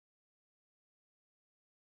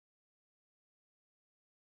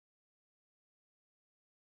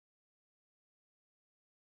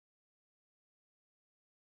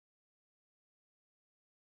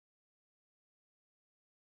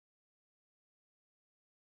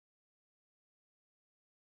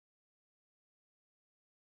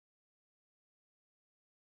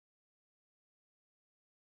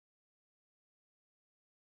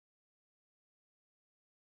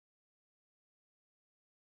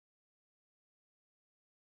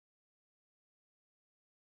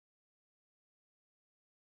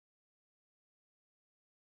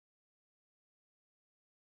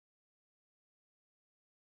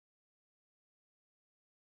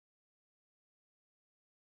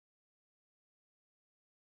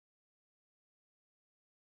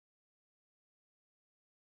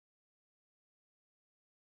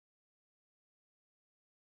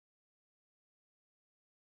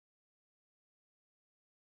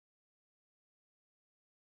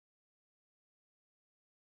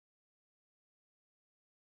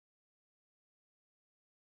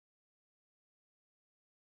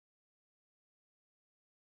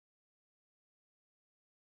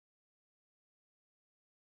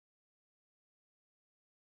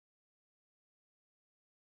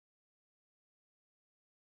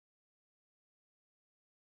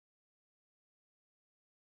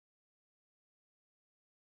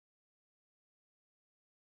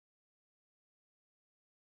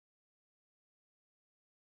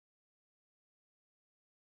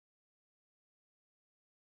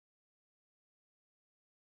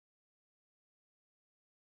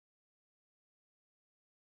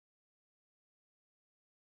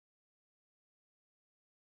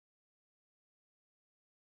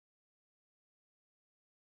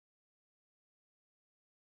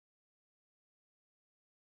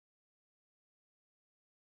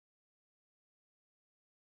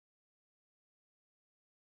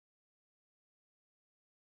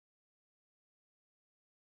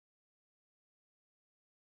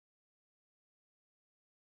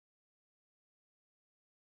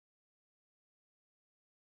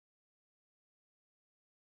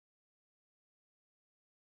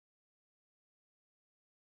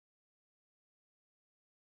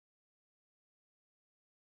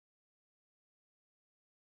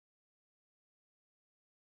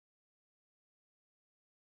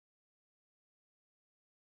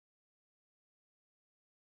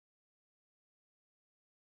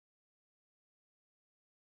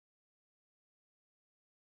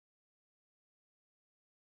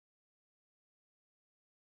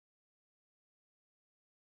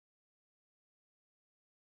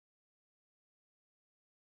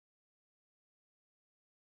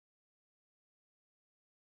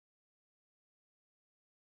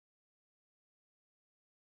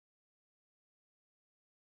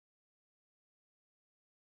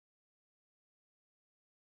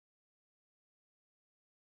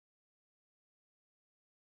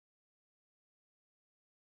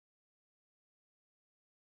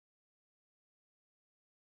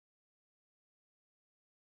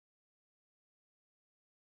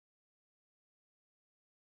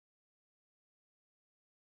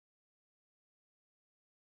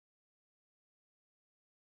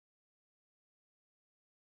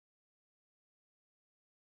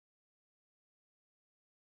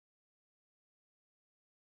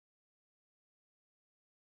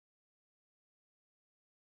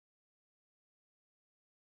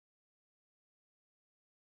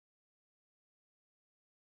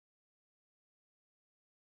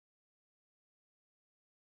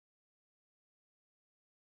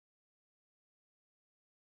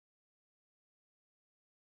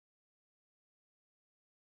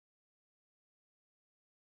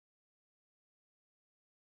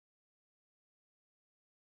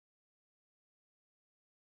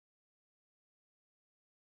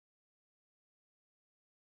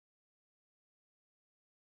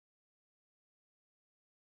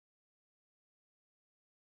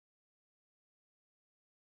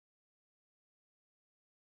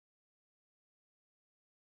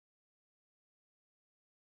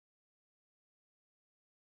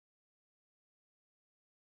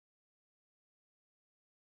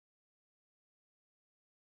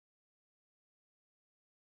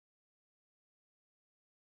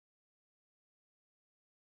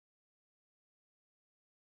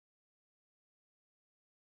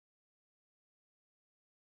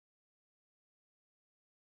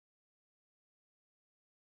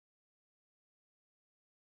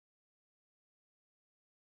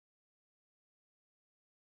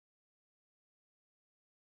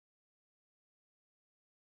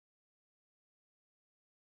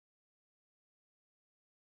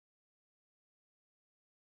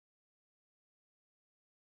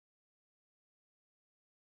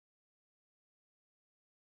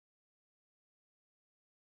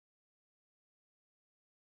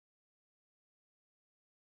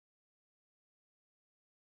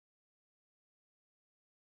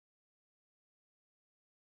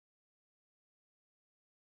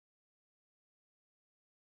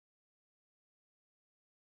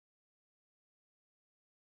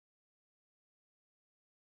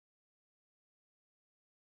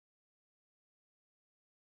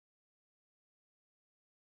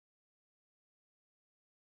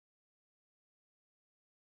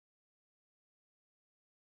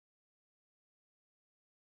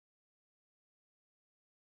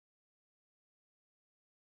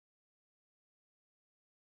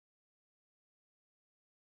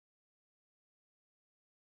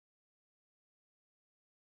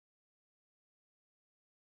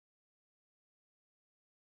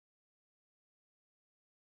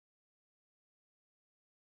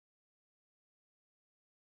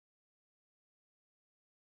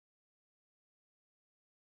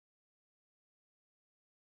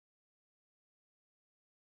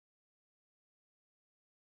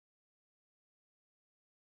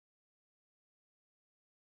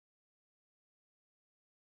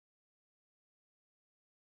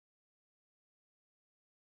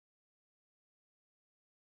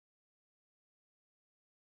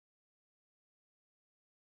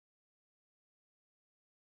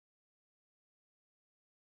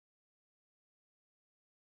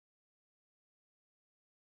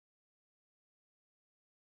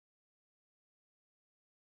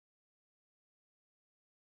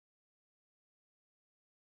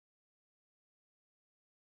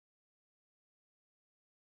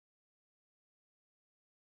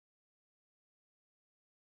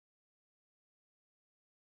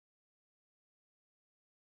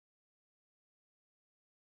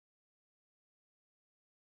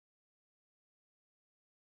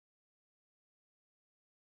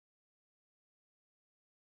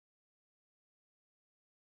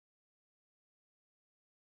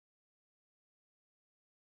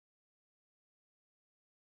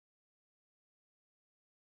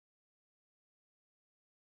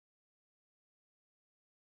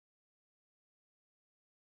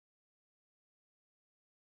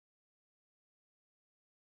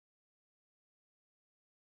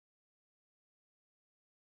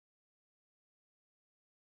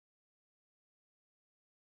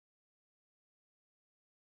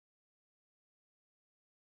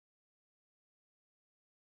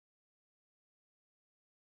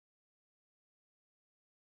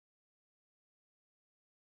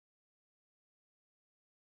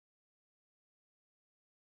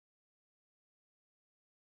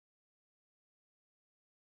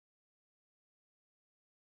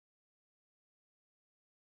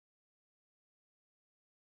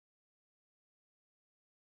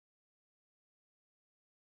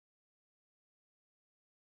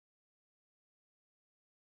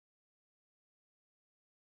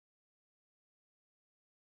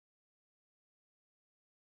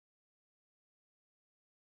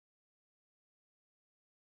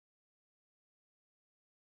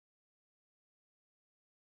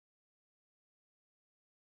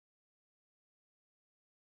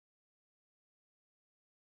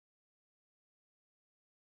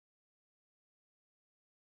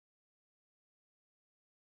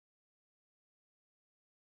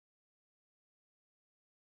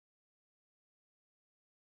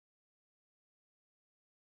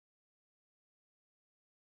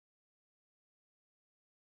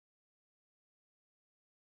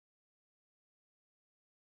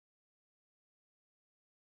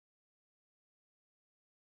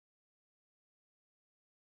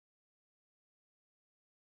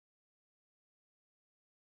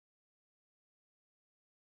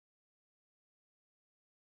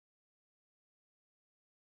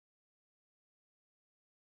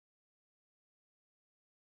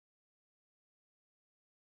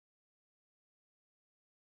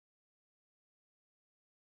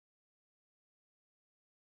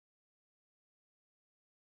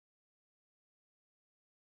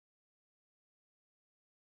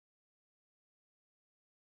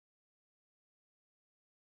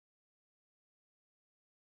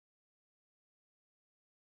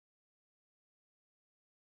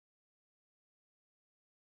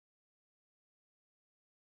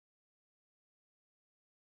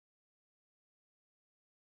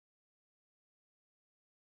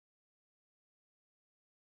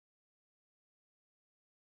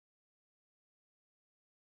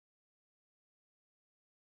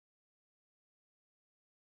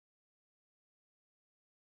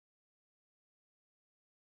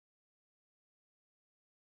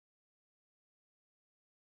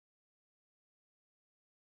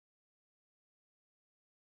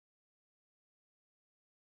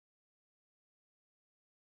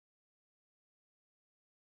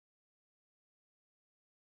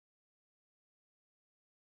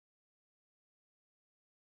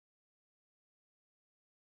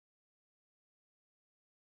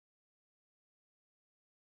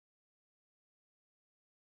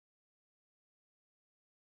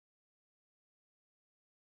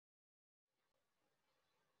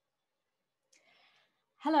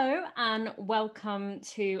Hello and welcome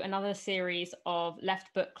to another series of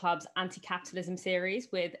Left Book Club's Anticapitalism series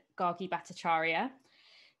with Gargi Bhattacharyya.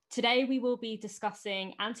 Today we will be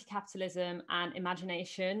discussing anti-capitalism and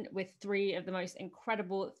imagination with three of the most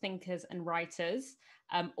incredible thinkers and writers,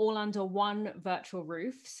 all under one virtual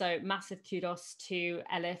roof. So massive kudos to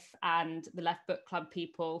Elif and the Left Book Club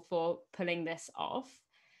people for pulling this off.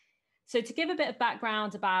 So to give a bit of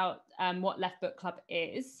background about what Left Book Club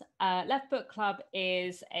is, Left Book Club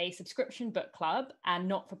is a subscription book club and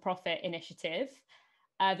not-for-profit initiative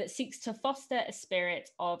that seeks to foster a spirit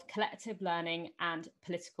of collective learning and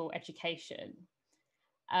political education.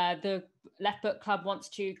 The Left Book Club wants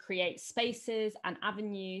to create spaces and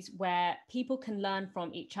avenues where people can learn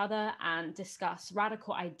from each other and discuss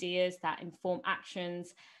radical ideas that inform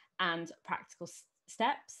actions and practical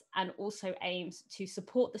steps, and also aims to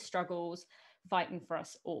support the struggles fighting for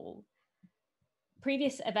us all.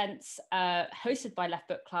 Previous events hosted by Left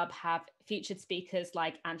Book Club have featured speakers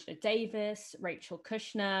like Angela Davis, Rachel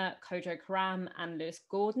Kushner, Kojo Karam, and Lewis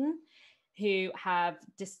Gordon, who have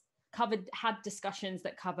had discussions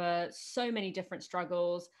that cover so many different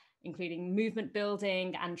struggles, including movement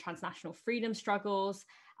building and transnational freedom struggles,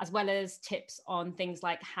 as well as tips on things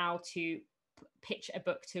like how to pitch a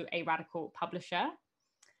book to a radical publisher.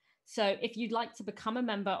 So if you'd like to become a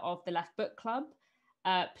member of the Left Book Club,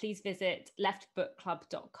 please visit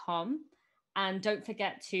leftbookclub.com. And don't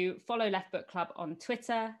forget to follow Left Book Club on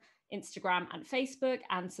Twitter, Instagram, and Facebook,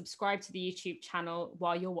 and subscribe to the YouTube channel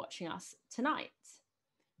while you're watching us tonight.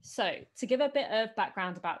 So to give a bit of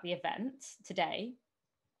background about the event today,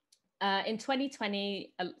 in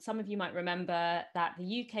 2020, some of you might remember that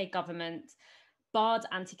the UK government barred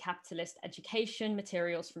anti-capitalist education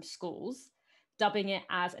materials from schools, dubbing it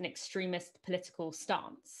as an extremist political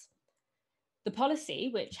stance. The policy,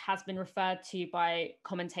 which has been referred to by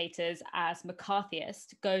commentators as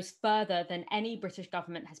McCarthyist, goes further than any British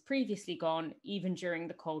government has previously gone, even during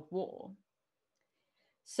the Cold War.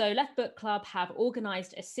 So Left Book Club have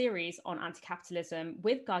organised a series on anti-capitalism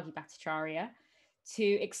with Gargi Bhattacharyya to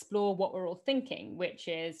explore what we're all thinking, which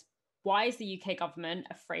is, why is the UK government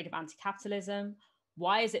afraid of anti-capitalism?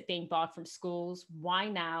 Why is it being barred from schools? Why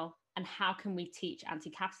now? And how can we teach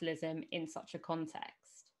anti-capitalism in such a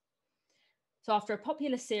context? So after a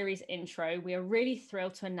popular series intro, we are really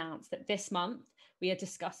thrilled to announce that this month we are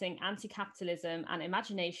discussing anti-capitalism and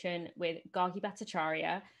imagination with Gargi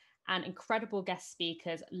Bhattacharyya and incredible guest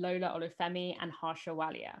speakers Lola, Olufemi and Harsha,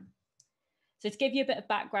 Walia. So to give you a bit of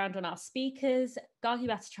background on our speakers, Gargi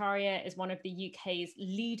Bhattacharyya is one of the UK's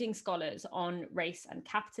leading scholars on race and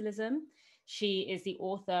capitalism. She is the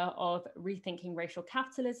author of Rethinking Racial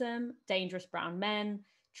Capitalism, Dangerous Brown Men,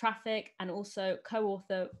 Traffic, and also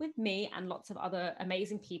co-author with me and lots of other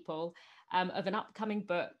amazing people of an upcoming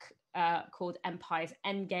book called Empire's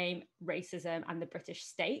Endgame, Racism and the British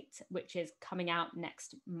State, which is coming out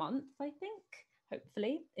next month, I think,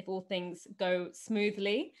 hopefully, if all things go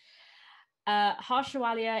smoothly. Harsha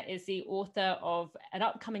Walia is the author of an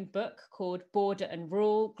upcoming book called Border and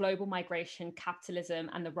Rule, Global Migration, Capitalism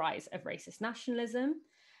and the Rise of Racist Nationalism.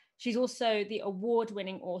 She's also the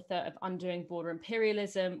award-winning author of Undoing Border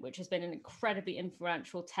Imperialism, which has been an incredibly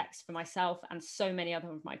influential text for myself and so many other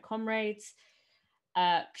of my comrades.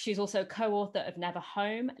 She's also co-author of Never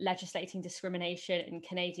Home, Legislating Discrimination in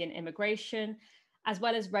Canadian Immigration, as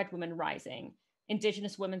well as Red Women Rising,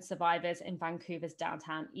 Indigenous women survivors in Vancouver's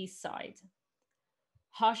downtown East Side.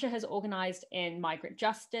 Harsha has organised in migrant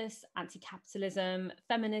justice, anti-capitalism,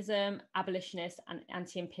 feminism, abolitionist and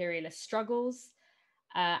anti-imperialist struggles.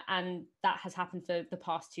 And that has happened for the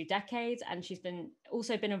past 2 decades. And she's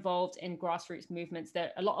also been involved in grassroots movements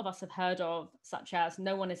that a lot of us have heard of, such as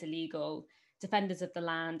No One is Illegal, Defenders of the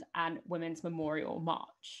Land, and Women's Memorial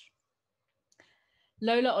March.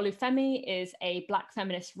 Lola Olufemi is a Black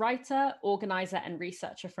feminist writer, organizer, and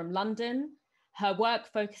researcher from London. Her work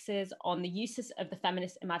focuses on the uses of the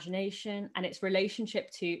feminist imagination and its relationship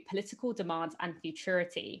to political demands and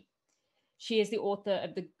futurity. She is the author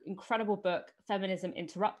of the incredible book, Feminism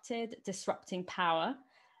Interrupted, Disrupting Power,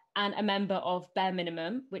 and a member of Bare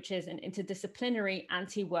Minimum, which is an interdisciplinary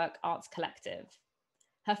anti-work arts collective.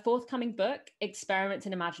 Her forthcoming book, Experiment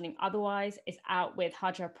in Imagining Otherwise, is out with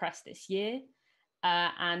Harsha Press this year.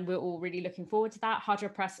 And we're all really looking forward to that. Harsha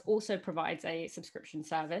Press also provides a subscription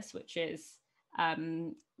service, which is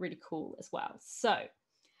really cool as well. So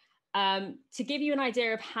to give you an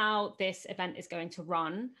idea of how this event is going to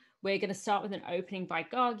run, we're going to start with an opening by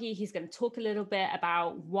Gargi. He's going to talk a little bit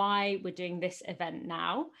about why we're doing this event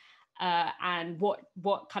now and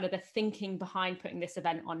what kind of the thinking behind putting this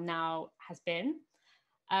event on now has been.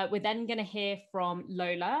 We're then going to hear from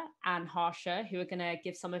Lola and Harsha, who are going to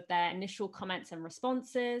give some of their initial comments and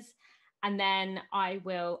responses. And then I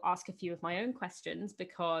will ask a few of my own questions,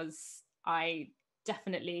 because I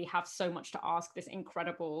definitely have so much to ask this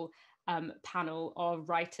incredible panel of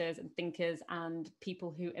writers and thinkers and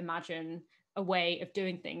people who imagine a way of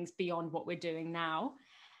doing things beyond what we're doing now.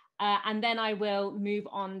 And then I will move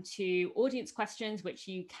on to audience questions, which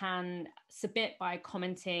you can submit by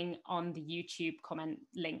commenting on the YouTube comment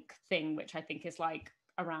link thing, which I think is like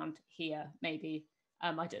around here, maybe.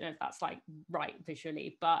 I don't know if that's like right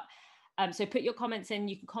visually, but so put your comments in.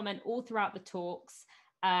 You can comment all throughout the talks,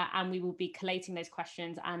 and we will be collating those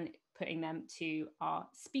questions and putting them to our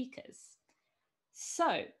speakers.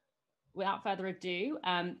 So without further ado,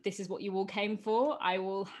 this is what you all came for. I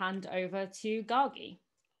will hand over to Gargi.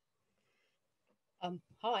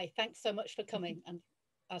 Hi, thanks so much for coming. And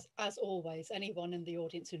as always, anyone in the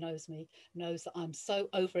audience who knows me knows that I'm so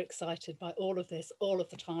overexcited by all of this all of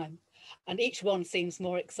the time. And each one seems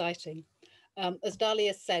more exciting. As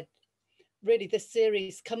Dalia said, really this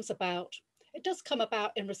series does come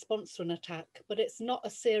about in response to an attack, but it's not a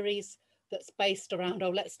series that's based around,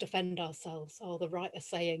 oh, let's defend ourselves. Oh, the writer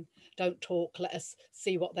saying, don't talk, let us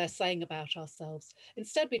see what they're saying about ourselves.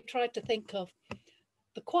 Instead, we tried to think of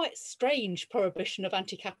the quite strange prohibition of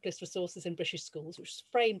anti-capitalist resources in British schools, which was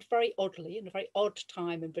framed very oddly in a very odd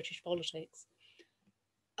time in British politics,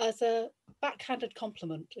 as a backhanded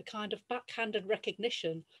compliment, a kind of backhanded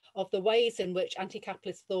recognition of the ways in which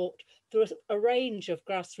anti-capitalist thought, through a range of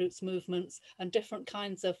grassroots movements and different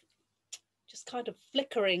kinds of just kind of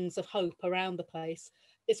flickerings of hope around the place,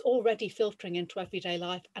 is already filtering into everyday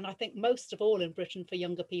life. And I think most of all in Britain for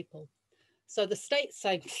younger people. So the state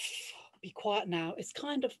saying, be quiet now, it's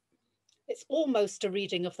almost a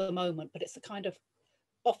reading of the moment, but it's a kind of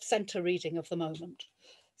off-center reading of the moment.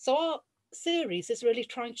 So our series is really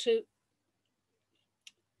trying to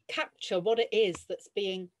capture what it is that's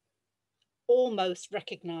being almost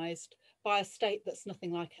recognized by a state that's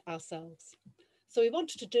nothing like ourselves. So we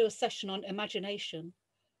wanted to do a session on imagination,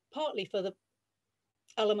 partly for the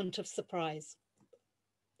element of surprise.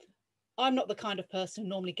 I'm not the kind of person who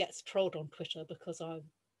normally gets trolled on Twitter because I'm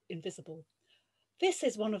invisible. This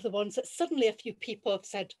is one of the ones that suddenly a few people have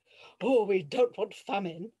said, oh, we don't want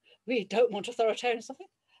famine, we don't want authoritarian stuff. I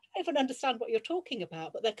don't even understand what you're talking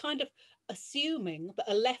about, but they're kind of assuming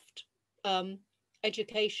that a left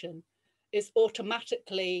education is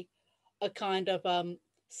automatically a kind of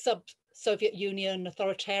sub-Soviet Union,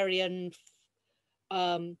 authoritarian,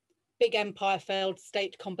 big empire failed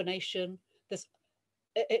state combination.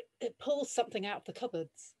 It pulls something out of the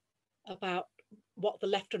cupboards about what the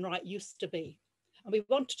left and right used to be. And we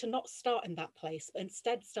wanted to not start in that place, but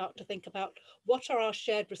instead start to think about what are our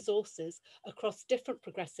shared resources across different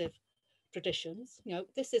progressive traditions. You know,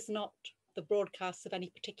 this is not the broadcast of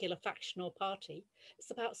any particular faction or party.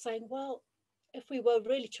 It's about saying, well, if we were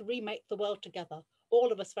really to remake the world together,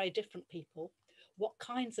 all of us very different people, what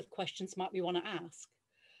kinds of questions might we want to ask?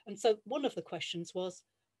 And so one of the questions was,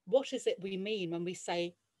 what is it we mean when we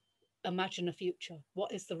say imagine a future?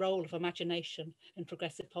 What is the role of imagination in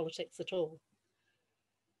progressive politics at all?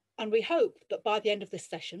 And we hope that by the end of this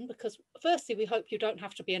session, because firstly, we hope you don't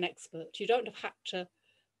have to be an expert. You don't have had to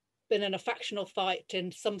been in a factional fight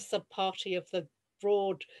in some sub-party of the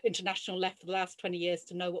broad international left for the last 20 years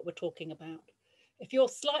to know what we're talking about. If you're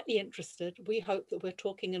slightly interested, we hope that we're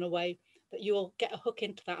talking in a way that you'll get a hook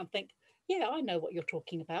into that and think, yeah, I know what you're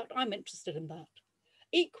talking about. I'm interested in that.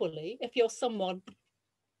 Equally, if you're someone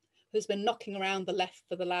who's been knocking around the left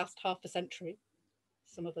for the last half a century,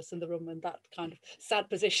 some of us in the room in that kind of sad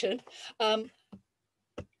position, I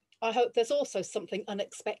hope there's also something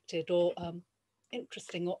unexpected or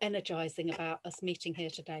interesting or energizing about us meeting here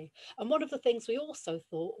today. And one of the things we also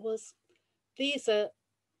thought was, these are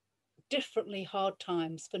differently hard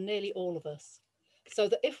times for nearly all of us. So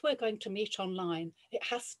that if we're going to meet online, it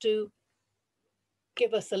has to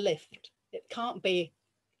give us a lift. It can't be,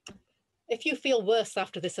 if you feel worse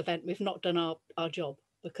after this event, we've not done our job,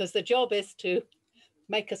 because the job is to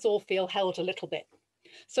make us all feel held a little bit.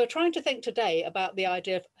 So trying to think today about the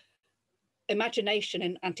idea of imagination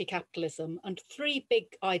in anti-capitalism, and three big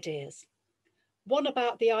ideas. One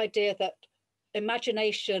about the idea that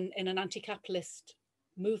imagination in an anti-capitalist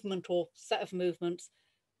movement or set of movements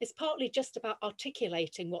is partly just about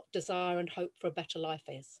articulating what desire and hope for a better life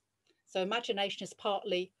is. So imagination is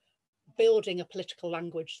partly building a political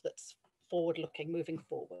language that's forward-looking, moving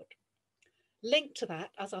forward. Linked to that,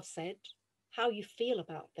 as I've said, how you feel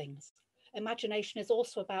about things. Imagination is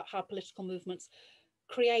also about how political movements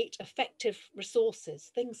create effective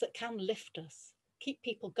resources, things that can lift us, keep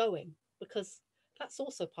people going, because That's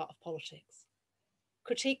also part of politics.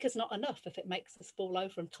 Critique is not enough if it makes us fall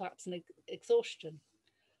over and collapse in exhaustion.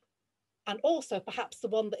 And also, perhaps the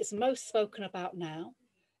one that is most spoken about now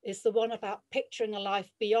is the one about picturing a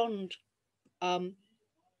life beyond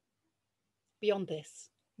this.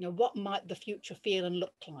 You know, what might the future feel and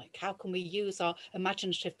look like? How can we use our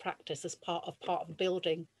imaginative practice as part of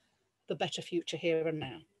building the better future here and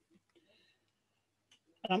now?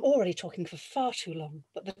 And I'm already talking for far too long,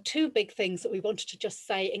 but the two big things that we wanted to just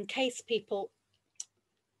say in case people,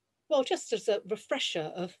 well, just as a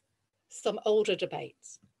refresher of some older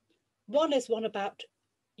debates. One is one about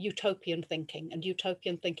utopian thinking, and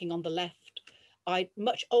utopian thinking on the left.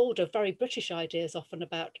 Much older, very British ideas often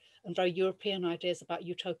about, and very European ideas about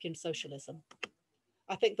utopian socialism.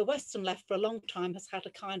 I think the Western left for a long time has had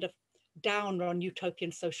a kind of downer on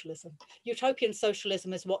utopian socialism. Utopian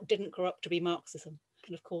socialism is what didn't grow up to be Marxism.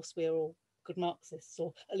 And of course, we're all good Marxists,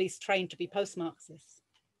 or at least trained to be post-Marxists.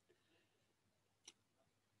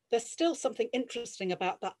 There's still something interesting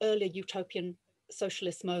about that earlier utopian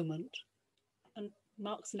socialist moment, and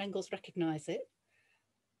Marx and Engels recognize it,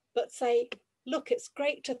 but say, look, it's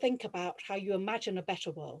great to think about how you imagine a better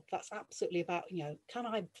world. That's absolutely about, you know, can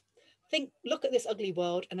I look at this ugly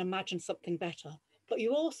world and imagine something better? But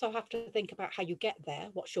you also have to think about how you get there,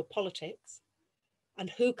 what's your politics, and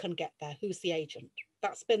who can get there, who's the agent.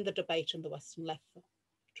 That's been the debate in the Western left for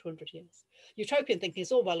 200 years. Utopian thinking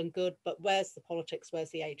is all well and good, but where's the politics, where's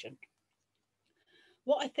the agent?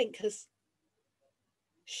 What I think has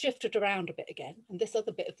shifted around a bit again, and this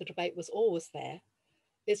other bit of the debate was always there,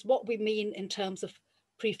 is what we mean in terms of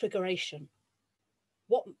prefiguration.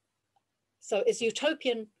 So is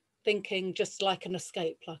utopian thinking just like an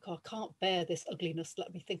escape, like, oh, I can't bear this ugliness,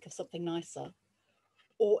 let me think of something nicer?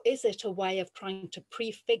 Or is it a way of trying to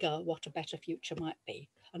prefigure what a better future might be?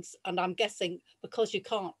 And I'm guessing because you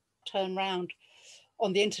can't turn around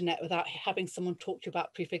on the internet without having someone talk to you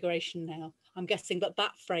about prefiguration now, I'm guessing that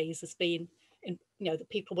that phrase has been, you know,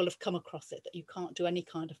 that people will have come across it, that you can't do any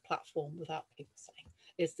kind of platform without people saying,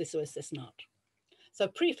 is this or is this not? So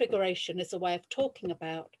prefiguration is a way of talking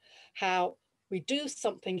about how we do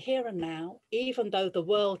something here and now, even though the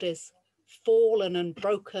world is fallen and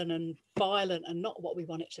broken and violent and not what we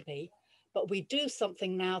want it to be, but we do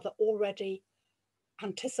something now that already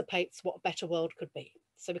anticipates what a better world could be.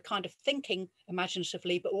 So we're kind of thinking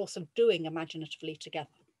imaginatively, but also doing imaginatively together.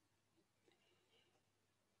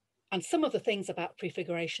 And some of the things about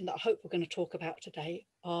prefiguration that I hope we're going to talk about today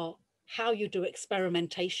are how you do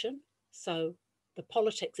experimentation. So the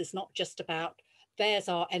politics is not just about, there's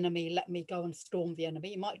our enemy, let me go and storm the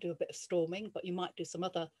enemy. You might do a bit of storming, but you might do some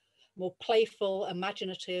other more playful,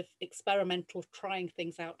 imaginative, experimental, trying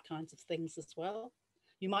things out kinds of things as well.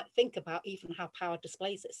 You might think about even how power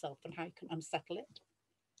displays itself and how you can unsettle it.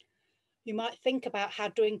 You might think about how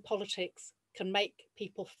doing politics can make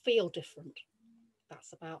people feel different.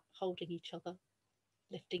 That's about holding each other,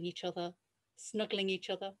 lifting each other, snuggling each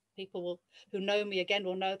other. People who know me again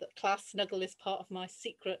will know that class snuggle is part of my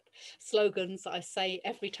secret slogans that I say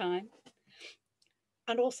every time.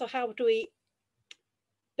 And also, how do we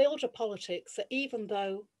build a politics that even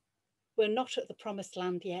though we're not at the promised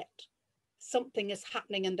land yet, something is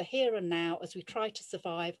happening in the here and now as we try to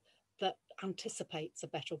survive that anticipates a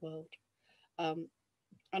better world.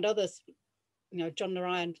 And others, you know, John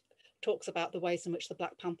Narayan talks about the ways in which the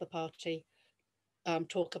Black Panther Party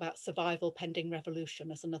talk about survival pending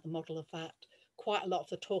revolution as another model of that. Quite a lot of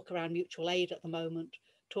the talk around mutual aid at the moment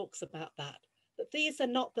talks about that. But these are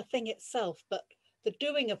not the thing itself, but the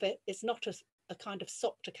doing of it is not a kind of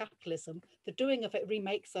sop to capitalism. The doing of it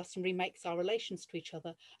remakes us and remakes our relations to each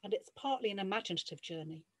other, and it's partly an imaginative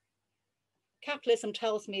journey. Capitalism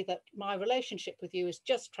tells me that my relationship with you is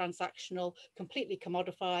just transactional, completely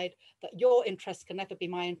commodified, that your interests can never be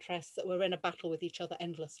my interests, that we're in a battle with each other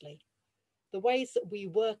endlessly. The ways that we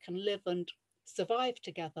work and live and survive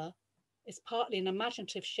together is partly an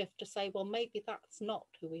imaginative shift to say, well, maybe that's not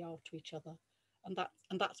who we are to each other. And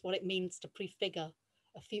that's what it means to prefigure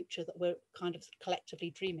a future that we're kind of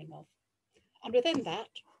collectively dreaming of. And within that,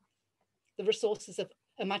 the resources of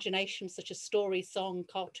imagination, such as story, song,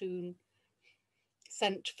 cartoon,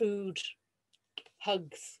 scent, food,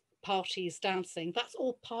 hugs, parties, dancing, that's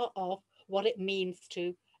all part of what it means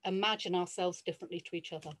to imagine ourselves differently to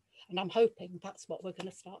each other. And I'm hoping that's what we're going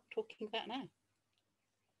to start talking about now.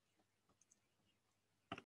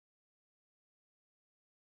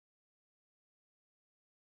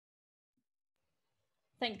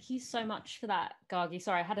 Thank you so much for that, Gargi.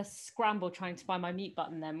 Sorry, I had a scramble trying to find my mute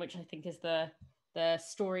button then, which I think is the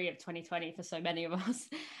story of 2020 for so many of us.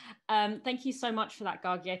 Thank you so much for that,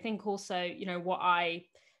 Gargi. I think also, you know, what I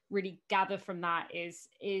really gather from that is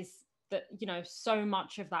that, you know, so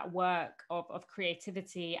much of that work of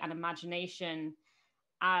creativity and imagination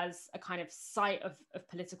as a kind of site of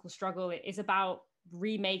political struggle, it is about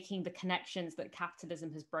remaking the connections that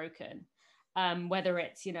capitalism has broken, whether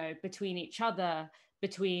it's, you know, between each other,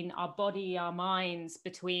 between our body, our minds,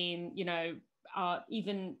 between, you know,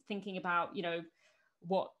 even thinking about, you know,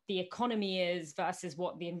 what the economy is versus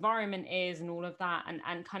what the environment is and all of that,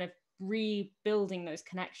 and kind of rebuilding those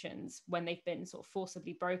connections when they've been sort of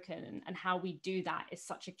forcibly broken, and how we do that is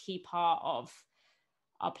such a key part of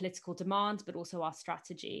our political demands, but also our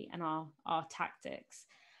strategy and our tactics.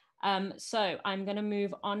 So I'm going to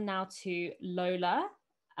move on now to Lola,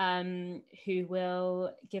 who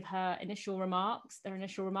will give their initial remarks,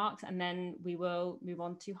 and then we will move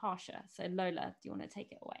on to Harsha. So Lola, do you want to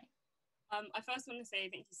take it away? I first want to say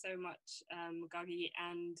thank you so much, Gargi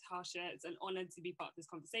and Harsha. It's an honor to be part of this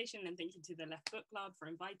conversation, and thank you to the Left Book Club for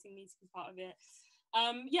inviting me to be part of it.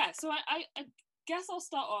 Yeah, so I guess I'll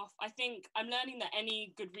start off. I think I'm learning that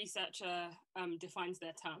any good researcher defines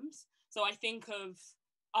their terms. So I think of,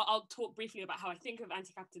 I'll talk briefly about how I think of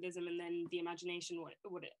anti-capitalism, and then the imagination,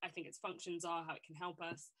 what I think its functions are, how it can help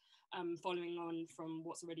us, following on from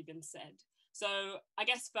what's already been said. So I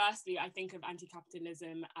guess firstly, I think of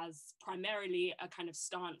anti-capitalism as primarily a kind of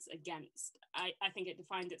stance against. I think it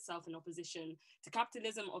defined itself in opposition to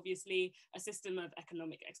capitalism, obviously, a system of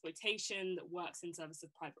economic exploitation that works in service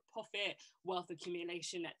of private profit, wealth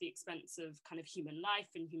accumulation at the expense of kind of human life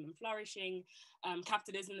and human flourishing,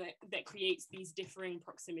 capitalism that creates these differing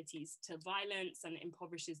proximities to violence and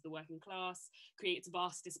impoverishes the working class, creates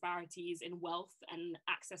vast disparities in wealth and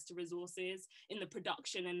access to resources, in the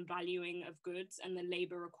production and valuing of goods and the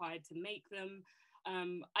labor required to make them.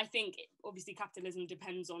 I think obviously capitalism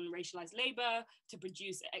depends on racialized labor to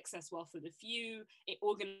produce excess wealth for the few. It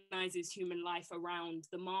organizes human life around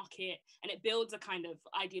the market, and it builds a kind of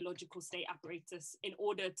ideological state apparatus in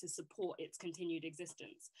order to support its continued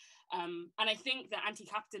existence. And I think that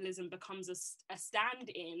anti-capitalism becomes a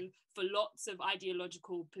stand-in for lots of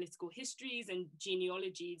ideological political histories and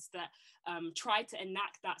genealogies that try to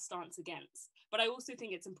enact that stance against. But I also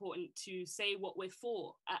think it's important to say what we're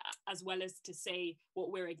for, as well as to say what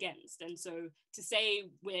we're against. And so to say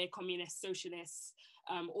we're communist, socialists,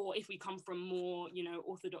 or if we come from more, you know,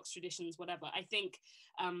 orthodox traditions, whatever, I think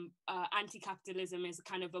anti-capitalism is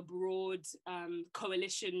kind of a broad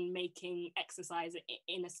coalition-making exercise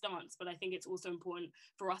in a stance. But I think it's also important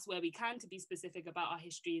for us, where we can, to be specific about our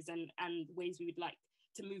histories and ways we would like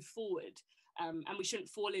to move forward. And we shouldn't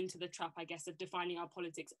fall into the trap, I guess, of defining our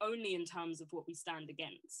politics only in terms of what we stand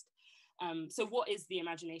against. So what is the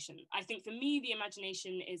imagination? I think for me, the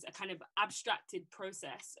imagination is a kind of abstracted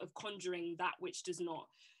process of conjuring that which does not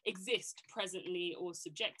exist presently or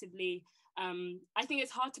subjectively. I think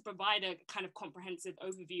it's hard to provide a kind of comprehensive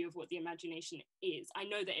overview of what the imagination is. I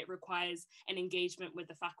know that it requires an engagement with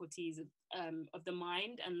the faculties of the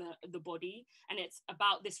mind and the body, and it's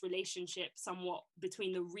about this relationship somewhat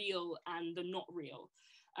between the real and the not real.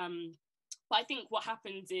 But I think what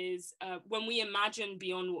happens is when we imagine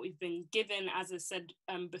beyond what we've been given, as I said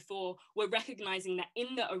before, we're recognizing that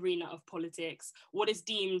in the arena of politics, what is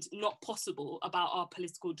deemed not possible about our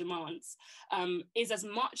political demands is as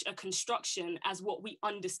much a construction as what we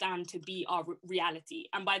understand to be our reality.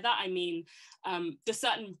 And by that, I mean the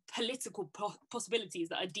certain political possibilities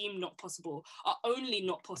that are deemed not possible are only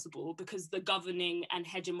not possible because the governing and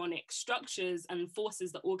hegemonic structures and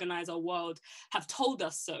forces that organize our world have told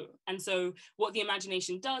us so. And so what the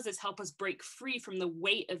imagination does is help us break free from the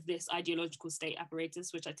weight of this ideological state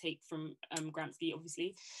apparatus, which I take from Gramsci,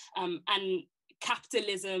 obviously, and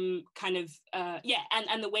capitalism kind of,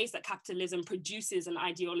 and the ways that capitalism produces an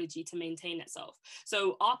ideology to maintain itself.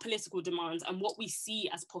 So our political demands and what we see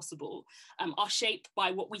as possible are shaped by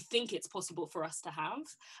what we think it's possible for us to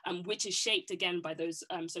have, which is shaped again by those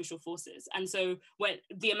social forces. And so when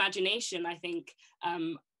the imagination, I think,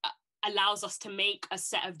 allows us to make a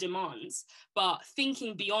set of demands, but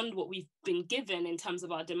thinking beyond what we've been given in terms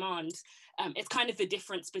of our demands, it's kind of the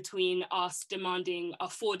difference between us demanding a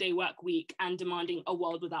 4-day work week and demanding a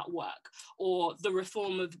world without work, or the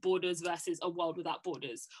reform of borders versus a world without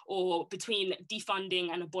borders, or between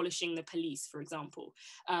defunding and abolishing the police, for example,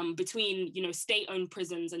 between, you know, state-owned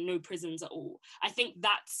prisons and no prisons at all. I think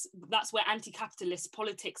that's where anti-capitalist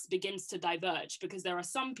politics begins to diverge, because there are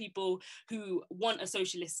some people who want a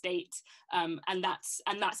socialist state, and that's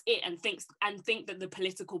it, and think that the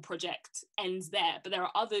political project ends there. But there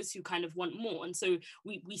are others who kind of want more, and so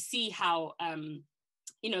we see how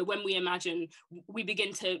you know, when we imagine, we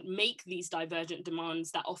begin to make these divergent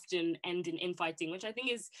demands that often end in infighting, which I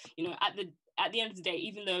think is, you know, at the end of the day,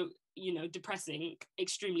 even though, you know, depressing,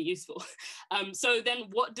 extremely useful. So then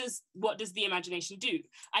what does the imagination do?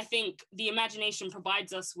 I think the imagination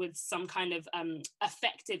provides us with some kind of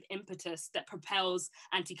effective impetus that propels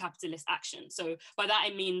anti-capitalist action. So by that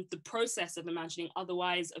I mean the process of imagining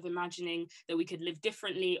otherwise, of imagining that we could live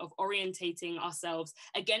differently, of orientating ourselves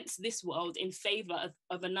against this world in favor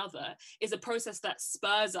of another, is a process that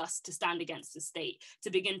spurs us to stand against the state, to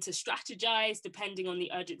begin to strategize depending on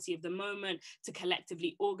the urgency of the moment, to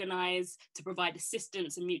collectively organize, to provide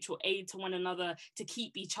assistance and mutual aid to one another, to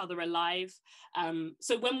keep each other alive.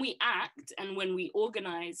 So when we act and when we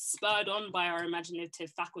organize, spurred on by our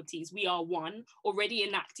imaginative faculties, we are one, already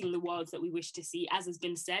enacting the worlds that we wish to see, as has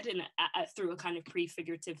been said, through a kind of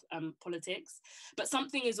prefigurative politics. But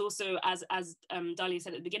something is also, as Dalia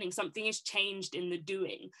said at the beginning, something is changed in the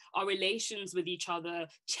doing. Our relations with each other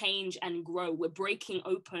change and grow. We're breaking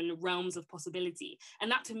open realms of possibility.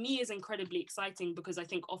 And that to me is incredibly exciting, because I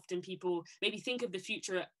think often people maybe think of the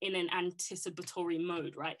future in an anticipatory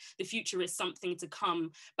mode, right? The future is something to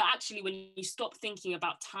come. But actually, when you stop thinking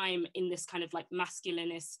about time in this kind of like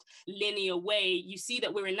masculinist, linear way, you see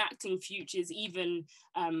that we're enacting futures even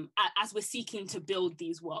as we're seeking to build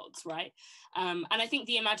these worlds, right? And I think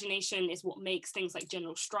the imagination is what makes things like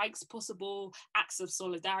general strikes possible, acts of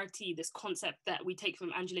solidarity, this concept that we take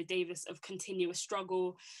from Angela Davis of continuous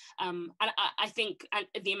struggle. And I think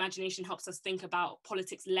the imagination helps us think about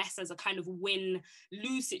politics less as a kind of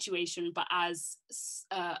win-lose situation, but as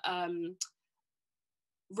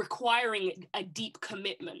requiring a deep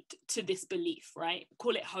commitment to this belief, right?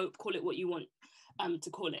 Call it hope, call it what you want to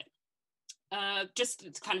call it.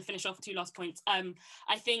 Just to kind of finish off 2 last points,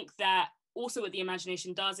 I think that also what the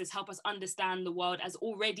imagination does is help us understand the world as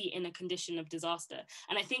already in a condition of disaster.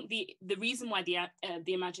 And I think the reason why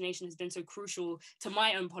the imagination has been so crucial to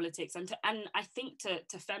my own politics and I think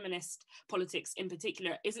to feminist politics in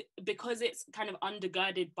particular is because it's kind of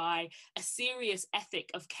undergirded by a serious ethic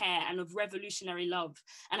of care and of revolutionary love.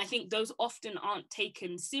 And I think those often aren't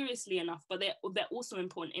taken seriously enough, but they're also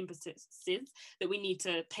important impetuses that we need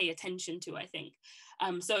to pay attention to, I think.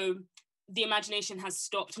 So the imagination has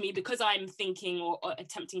stopped me, because I'm thinking or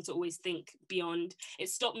attempting to always think beyond. It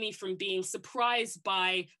stopped me from being surprised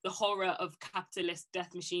by the horror of capitalist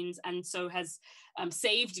death machines, and so has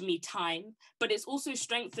saved me time, but it's also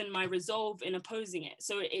strengthened my resolve in opposing it.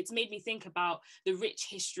 So it's made me think about the rich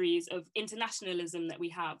histories of internationalism that we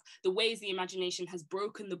have, the ways the imagination has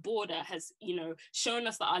broken the border, has, you know, shown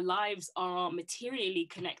us that our lives are materially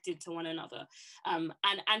connected to one another.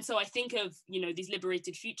 And so I think of, you know, these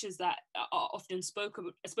liberated futures that are often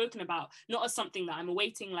spoken about, not as something that I'm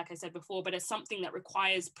awaiting, like I said before, but as something that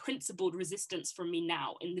requires principled resistance from me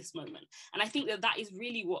now in this moment. And I think that that is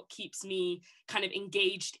really what keeps me kind of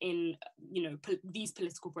engaged in, you know, these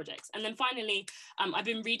political projects. And then finally, I've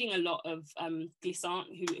been reading a lot of Glissant,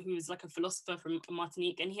 who is like a philosopher from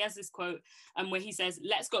Martinique, and he has this quote where he says,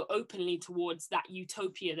 "Let's go openly towards that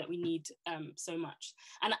utopia that we need so much."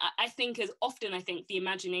 And I think as often, I think the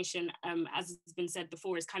imagination, as has been said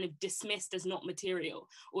before, is kind of dismissed as not material,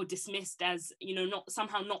 or dismissed as, you know, not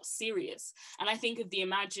somehow not serious. And I think of the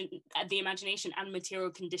imagination and material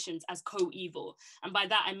conditions as co-evil. And by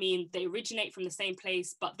that, I mean, they originate from the same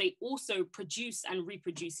place, but they also produce and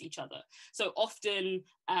reproduce each other. So often,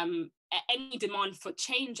 any demand for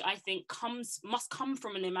change, I think, must come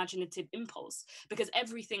from an imaginative impulse, because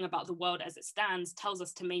everything about the world as it stands tells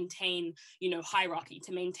us to maintain, you know, hierarchy,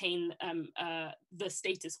 to maintain the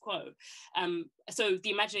status quo. So the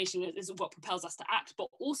imagination is what propels us to act, but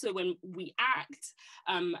also when we act,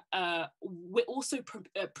 we're also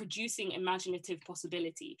producing imaginative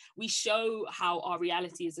possibility. We show how our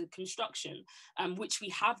reality is a construction, which we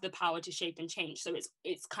have the power to shape and change. So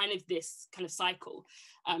it's kind of this kind of cycle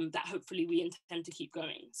that hopefully we intend to keep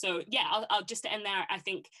going. So yeah, I'll just to end there, I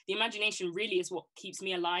think the imagination really is what keeps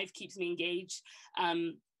me alive, keeps me engaged.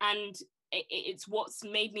 And it's what's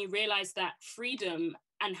made me realize that freedom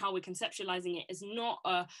and how we're conceptualizing it is not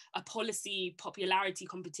a policy popularity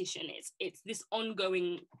competition. It's this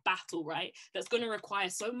ongoing battle, right? That's going to require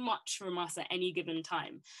so much from us at any given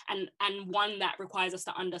time, and one that requires us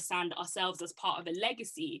to understand ourselves as part of a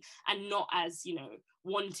legacy, and not as, you know,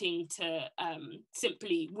 wanting to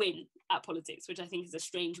simply win at politics, which I think is a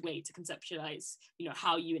strange way to conceptualize, you know,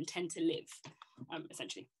 how you intend to live,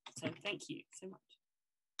 essentially. So thank you so much.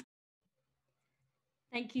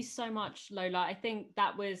 Thank you so much, Lola. I think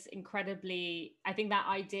that was incredibly, I think that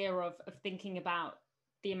idea of thinking about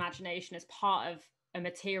the imagination as part of a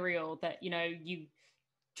material that, you know, you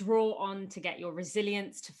draw on to get your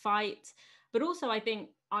resilience to fight. But also, I think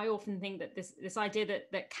I often think that this idea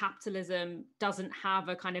that capitalism doesn't have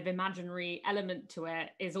a kind of imaginary element to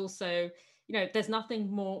it is also, you know, there's nothing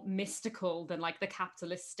more mystical than like the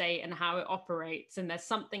capitalist state and how it operates. And there's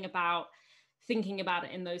something about thinking about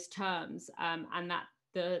it in those terms, and that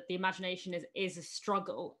the imagination is a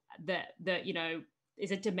struggle that you know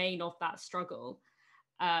is a domain of that struggle,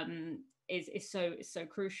 is so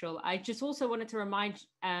crucial. I just also wanted to remind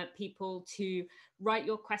people to write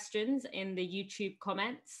your questions in the YouTube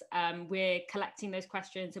comments. We're collecting those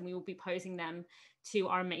questions and we will be posing them to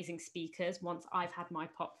our amazing speakers once I've had my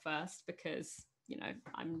pop first, because, you know,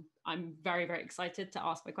 I'm very, very excited to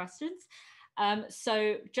ask my questions.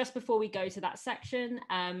 So just before we go to that section,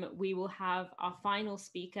 we will have our final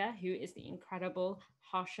speaker, who is the incredible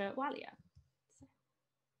Harsha Walia.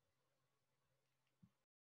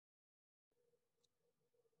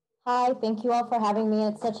 Hi, thank you all for having me.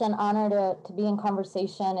 It's such an honor to be in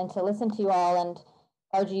conversation and to listen to you all. And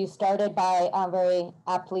Gargi, you started by very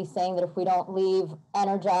aptly saying that if we don't leave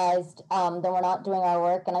energized, then we're not doing our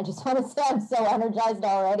work. And I just want to say I'm so energized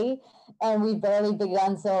already, and we've barely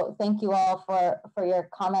begun. So thank you all for your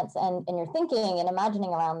comments and your thinking and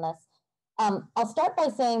imagining around this. I'll start by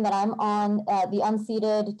saying that I'm on the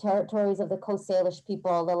unceded territories of the Coast Salish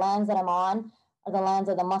people. The lands that I'm on are the lands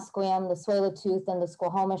of the Musqueam, the Tsleil-Waututh, and the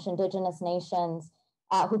Squamish Indigenous nations,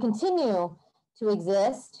 who continue to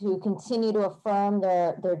exist, who continue to affirm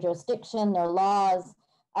their jurisdiction, their laws,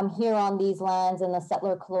 here on these lands in the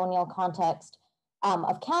settler colonial context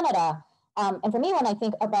of Canada. And for me, when I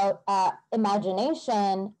think about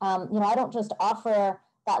imagination, you know, I don't just offer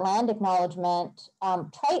that land acknowledgement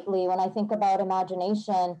tritely. When I think about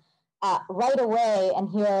imagination, right away, and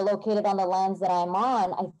here located on the lands that I'm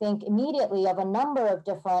on, I think immediately of a number of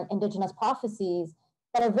different Indigenous prophecies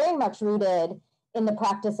that are very much rooted in the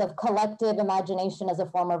practice of collective imagination as a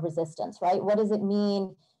form of resistance, right? What does it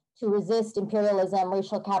mean to resist imperialism,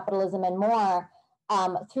 racial capitalism, and more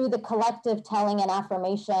through the collective telling and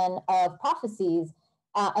affirmation of prophecies?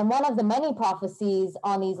 And one of the many prophecies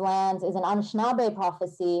on these lands is an Anishinaabe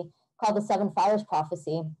prophecy called the Seven Fires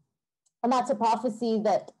prophecy. And that's a prophecy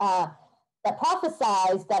that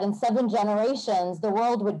prophesies that in 7 generations, the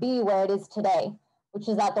world would be where it is today, which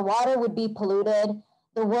is that the water would be polluted,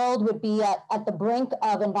 the world would be at the brink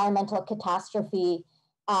of environmental catastrophe,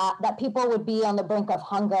 that people would be on the brink of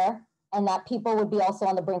hunger, and that people would be also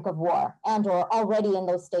on the brink of war, and or already in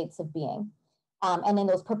those states of being, and in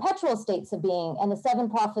those perpetual states of being. And the 7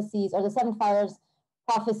 prophecies, or the 7 fires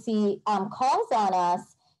prophecy, calls on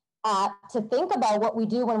us to think about what we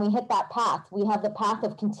do when we hit that path. We have the path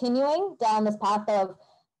of continuing down this path of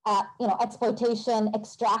you know, exploitation,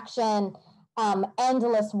 extraction,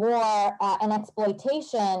 endless war and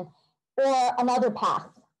exploitation, or another path,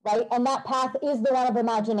 right? And that path is the one of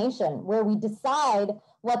imagination, where we decide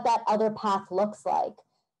what that other path looks like.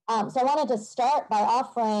 So I wanted to start by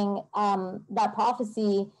offering that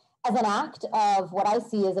prophecy as an act of what I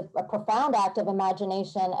see as a profound act of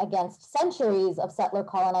imagination against centuries of settler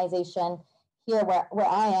colonization here where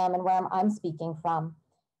I am and where I'm speaking from.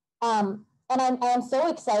 And I'm so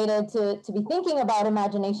excited to be thinking about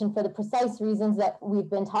imagination for the precise reasons that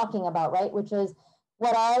we've been talking about, right? Which is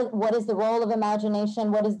what is the role of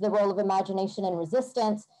imagination? What is the role of imagination in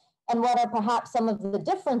resistance? And what are perhaps some of the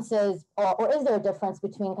differences, or is there a difference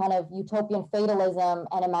between kind of utopian fatalism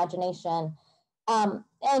and imagination?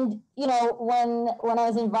 And, you know, when I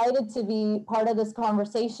was invited to be part of this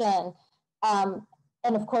conversation,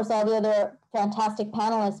 and of course, all the other fantastic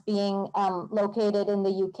panelists being located in the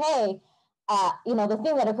UK, you know, the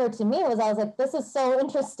thing that occurred to me was I was like, this is so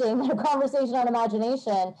interesting that a conversation on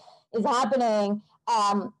imagination is happening,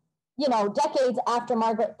 you know, decades after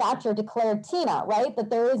Margaret Thatcher declared TINA, right? That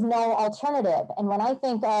there is no alternative. And when I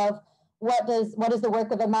think of what is the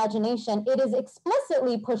work of imagination, it is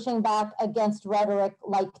explicitly pushing back against rhetoric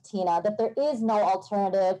like TINA, that there is no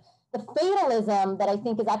alternative. The fatalism that I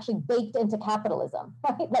think is actually baked into capitalism,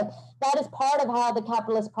 right? Like that is part of how the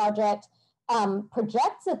capitalist project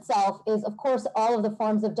projects itself, is of course all of the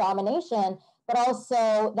forms of domination, but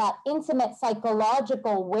also that intimate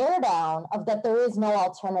psychological wear down of that there is no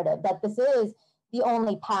alternative, that this is the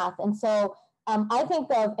only path. And so I think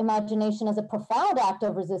of imagination as a profound act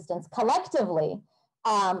of resistance collectively,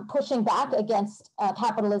 pushing back against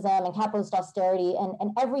capitalism and capitalist austerity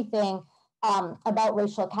and everything about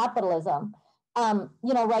racial capitalism.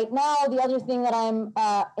 You know, right now, the other thing that I'm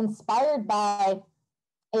inspired by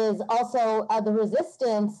is also the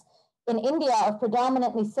resistance in India of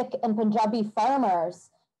predominantly Sikh and Punjabi farmers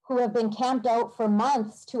who have been camped out for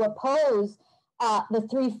months to oppose the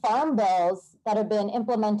 3 farm bills that have been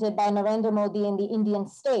implemented by Narendra Modi in the Indian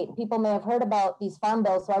state. People may have heard about these farm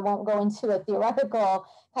bills, so I won't go into a theoretical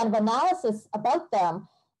kind of analysis about them.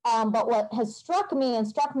 But what has struck me and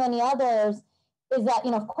struck many others is that,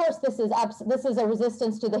 of course, this is a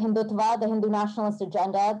resistance to the Hindutva, the Hindu nationalist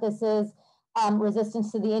agenda. This is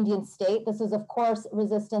resistance to the Indian state. This is, of course,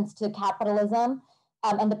 resistance to capitalism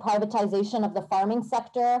and the privatization of the farming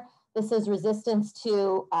sector. This is resistance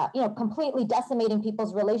to, completely decimating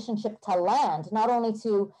people's relationship to land, not only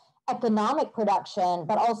to economic production,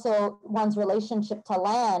 but also one's relationship to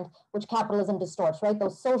land, which capitalism distorts, right?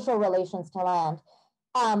 Those social relations to land.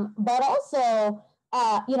 But also,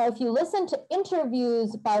 if you listen to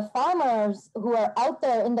interviews by farmers who are out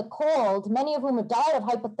there in the cold, many of whom have died of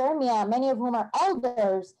hypothermia, many of whom are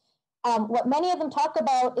elders, what many of them talk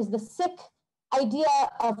about is the Sikh idea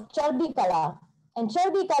of chardi kala. And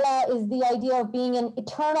chardi kala is the idea of being in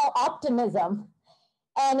eternal optimism.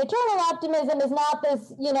 And eternal optimism is not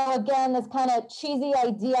this, again, this kind of cheesy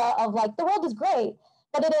idea of like, the world is great,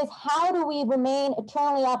 but it is how do we remain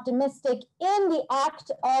eternally optimistic in the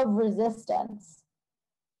act of resistance?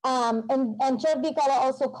 And Chardi Kala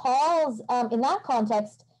also calls, in that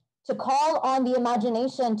context, to call on the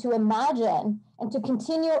imagination to imagine and to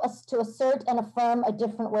continue to assert and affirm a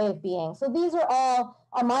different way of being. So these are all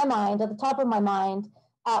on my mind, at the top of my mind,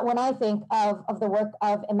 when I think of the work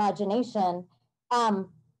of imagination. And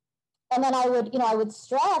then I would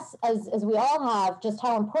stress, as we all have, just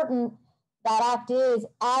how important that act is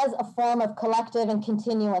as a form of collective and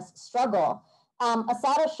continuous struggle.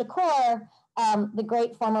 Asada Shakur, the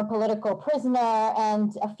great former political prisoner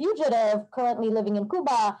and a fugitive currently living in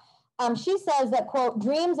Cuba, she says that, quote,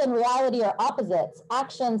 dreams and reality are opposites,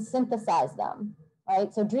 actions synthesize them,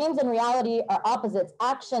 right? So dreams and reality are opposites,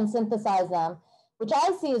 actions synthesize them, which I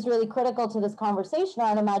see is really critical to this conversation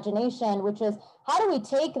around imagination, which is how do we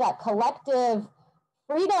take that collective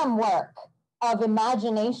freedom work of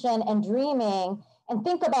imagination and dreaming and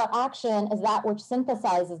think about action as that which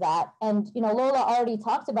synthesizes that. And, Lola already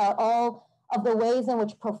talked about all of the ways in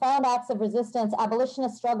which profound acts of resistance,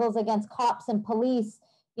 abolitionist struggles against cops and police,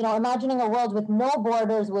 imagining a world with no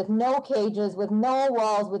borders, with no cages, with no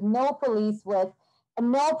walls, with no police, with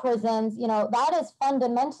no prisons, that is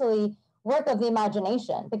fundamentally work of the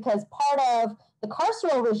imagination, because part of the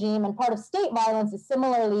carceral regime and part of state violence is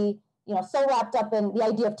similarly, so wrapped up in the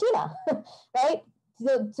idea of Tina, right?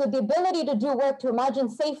 So the ability to do work to imagine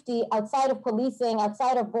safety outside of policing,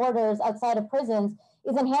 outside of borders, outside of prisons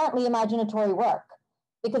is inherently imaginatory work,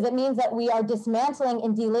 because it means that we are dismantling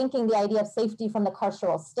and delinking the idea of safety from the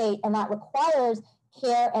carceral state, and that requires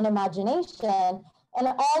care and imagination, and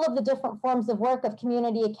all of the different forms of work of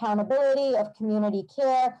community accountability, of community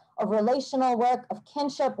care, of relational work, of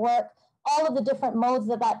kinship work, all of the different modes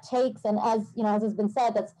that takes. And as has been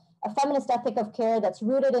said, that's a feminist ethic of care that's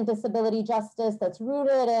rooted in disability justice, that's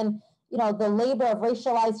rooted in the labor of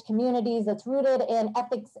racialized communities, that's rooted in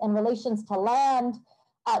ethics and relations to land,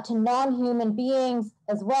 to non-human beings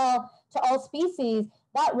as well, to all species.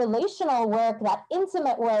 That relational work, that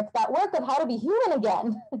intimate work, that work of how to be human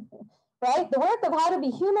again, right? The work of how to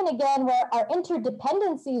be human again, where our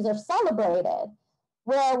interdependencies are celebrated,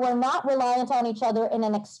 where we're not reliant on each other in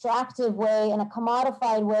an extractive way, in a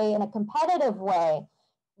commodified way, in a competitive way,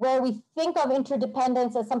 where we think of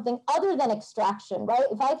interdependence as something other than extraction, right?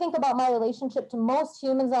 If I think about my relationship to most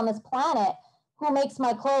humans on this planet, who makes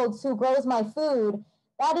my clothes, who grows my food,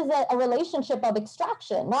 that is a relationship of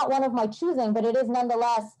extraction, not one of my choosing, but it is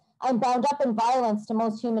nonetheless, I'm bound up in violence to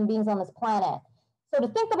most human beings on this planet. So to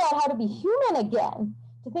think about how to be human again,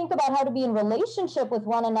 to think about how to be in relationship with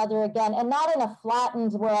one another again, and not in a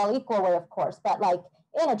flattened, we're all equal way, of course, but like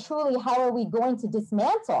in a truly, how are we going to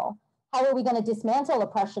dismantle? How are we going to dismantle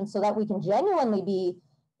oppression so that we can genuinely be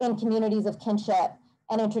in communities of kinship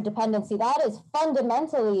and interdependency? That is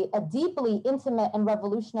fundamentally a deeply intimate and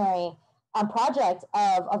revolutionary project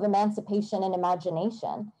of emancipation and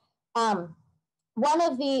imagination. One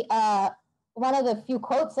of the few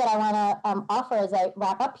quotes that I want to offer as I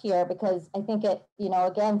wrap up here, because I think it,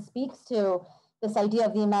 again, speaks to this idea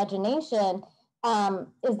of the imagination,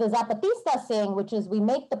 is the Zapatista saying, which is we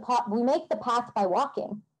make the path by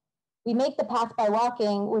walking. We make the path by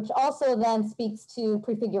walking, which also then speaks to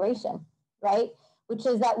prefiguration, right? Which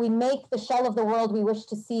is that we make the shell of the world we wish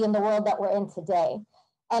to see in the world that we're in today.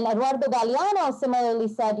 And Eduardo Galeano similarly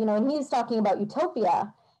said, and he's talking about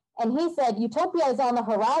utopia, and he said, utopia is on the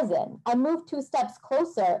horizon. I move 2 steps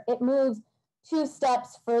closer, it moves 2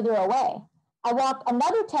 steps further away. I walk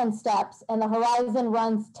another 10 steps and the horizon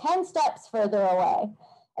runs 10 steps further away.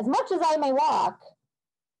 As much as I may walk,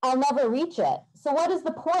 I'll never reach it. So what is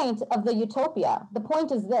the point of the utopia? The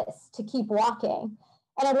point is this, to keep walking.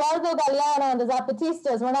 And Eduardo Galeano and the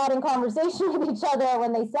Zapatistas were not in conversation with each other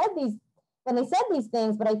when they said these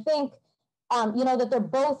things, but I think that they're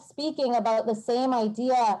both speaking about the same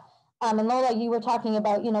idea. And Lola, you were talking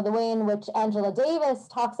about, the way in which Angela Davis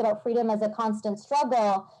talks about freedom as a constant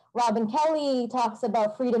struggle. Robin Kelly talks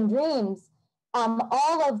about freedom dreams.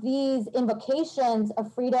 All of these invocations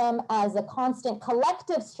of freedom as a constant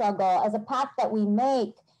collective struggle, as a pact that we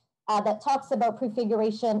make, that talks about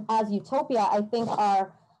prefiguration as utopia, I think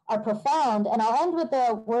are profound. And I'll end with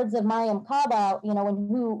the words of Mariam Kaba.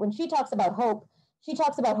 When she talks about hope, she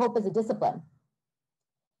talks about hope as a discipline.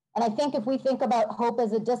 And I think if we think about hope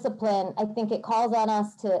as a discipline, I think it calls on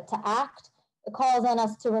us to act. It calls on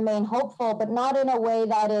us to remain hopeful, but not in a way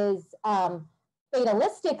that is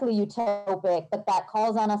fatalistically utopic, but that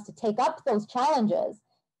calls on us to take up those challenges,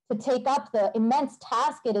 to take up the immense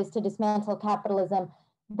task it is to dismantle capitalism,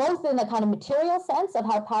 both in the kind of material sense of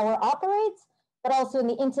how power operates, but also in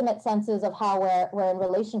the intimate senses of how we're in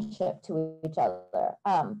relationship to each other.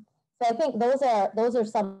 So I think those are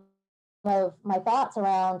some of my thoughts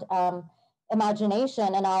around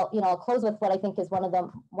imagination, and I'll close with what I think is one of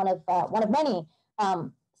many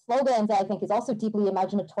slogans that I think is also deeply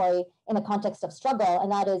imaginatory in the context of struggle,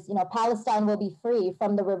 and that is, Palestine will be free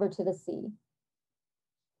from the river to the sea.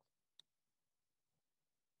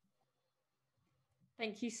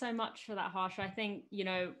 Thank you so much for that, Harsha. I think,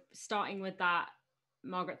 starting with that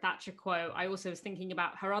Margaret Thatcher quote, I also was thinking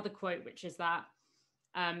about her other quote, which is that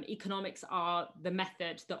economics are the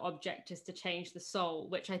method, the object is to change the soul,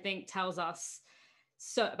 which I think tells us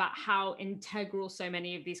about how integral so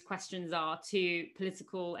many of these questions are to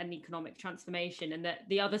political and economic transformation, and that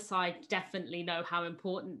the other side definitely know how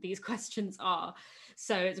important these questions are.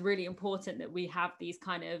 So it's really important that we have these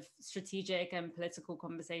kind of strategic and political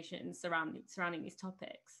conversations surrounding these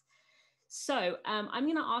topics. So I'm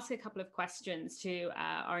going to ask a couple of questions to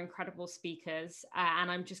our incredible speakers, and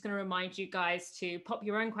I'm just going to remind you guys to pop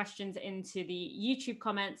your own questions into the YouTube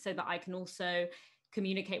comments so that I can also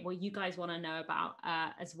communicate what you guys want to know about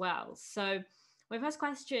as well. So my first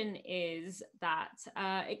question is that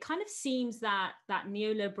it kind of seems that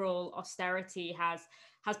neoliberal austerity has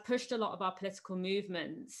pushed a lot of our political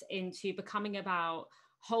movements into becoming about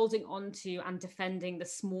holding on to and defending the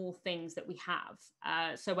small things that we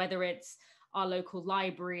have. So whether it's our local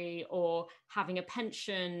library or having a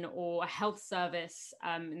pension or a health service,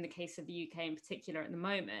 in the case of the UK in particular at the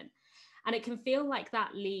moment. And it can feel like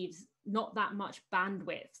that leaves not that much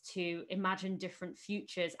bandwidth to imagine different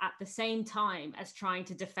futures at the same time as trying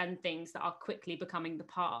to defend things that are quickly becoming the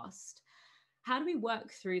past. How do we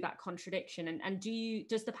work through that contradiction? And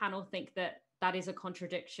does the panel think that that is a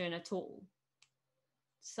contradiction at all?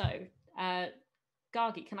 So,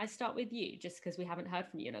 Gargi, can I start with you, just because we haven't heard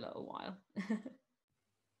from you in a little while?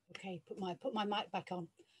 Okay, put my mic back on.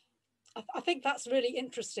 I think that's really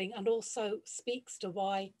interesting, and also speaks to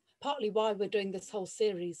partly why we're doing this whole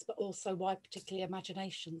series, but also why particularly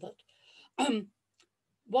imagination. That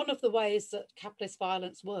one of the ways that capitalist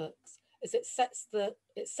violence works is it sets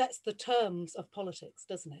the terms of politics,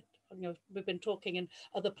 doesn't it? We've been talking in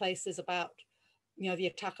other places about the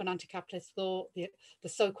attack on anti-capitalist thought, the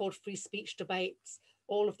so-called free speech debates,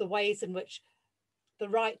 all of the ways in which the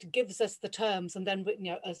right gives us the terms, and then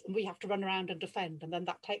we have to run around and defend, and then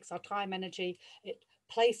that takes our time, energy. It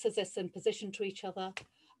places us in position to each other,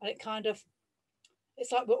 and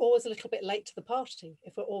it's like we're always a little bit late to the party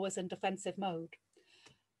if we're always in defensive mode.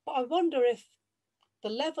 But I wonder if the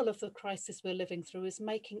level of the crisis we're living through is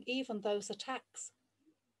making even those attacks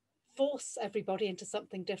force everybody into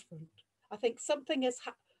something different. I think something is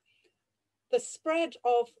the spread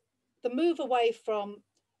of the move away from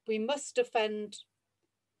we must defend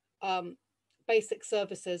basic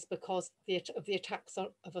services because of the attacks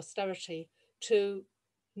of austerity to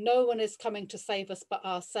no one is coming to save us but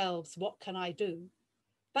ourselves. What can I do?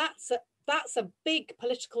 That's a big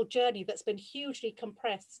political journey that's been hugely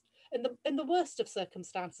compressed in the worst of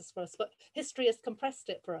circumstances for us, but history has compressed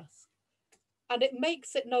it for us, and it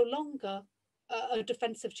makes it no longer a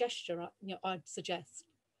defensive gesture, I'd suggest,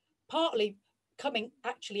 partly coming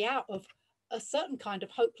actually out of a certain kind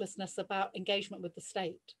of hopelessness about engagement with the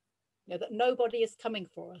state, that nobody is coming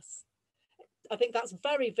for us. I think that's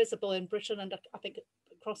very visible in Britain, and I think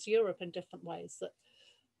across Europe in different ways, that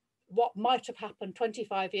what might have happened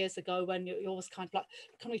 25 years ago when you're always kind of like,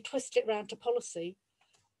 can we twist it around to policy?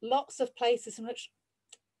 Lots of places in which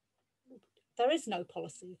there is no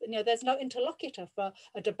policy, there's no interlocutor for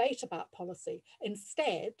a debate about policy.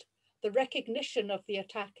 Instead, the recognition of the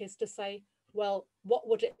attack is to say, well, what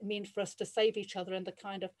would it mean for us to save each other in the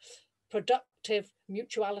kind of productive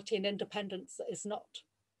mutuality and independence that is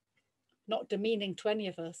not demeaning to any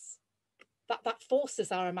of us? That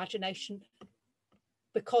forces our imagination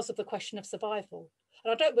because of the question of survival.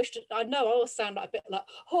 And I don't wish to, I know I always sound like a bit like,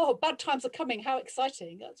 oh, bad times are coming, how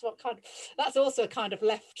exciting. That's also a kind of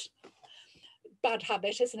left bad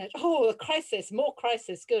habit, isn't it? Oh, a crisis, more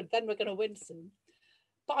crisis, good, then we're going to win soon.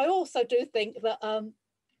 But I also do think that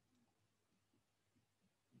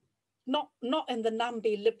not in the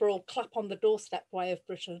NAMBY liberal clap on the doorstep way of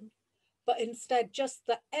Britain, but instead just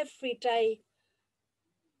the everyday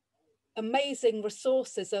amazing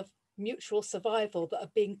resources of mutual survival that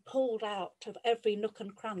are being pulled out of every nook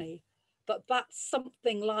and cranny, that's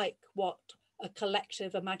something like what a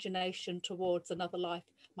collective imagination towards another life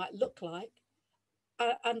might look like.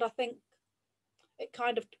 And I think it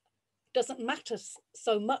kind of doesn't matter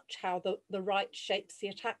so much how the right shapes the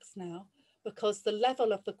attacks now, because the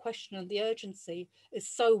level of the question and the urgency is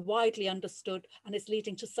so widely understood and is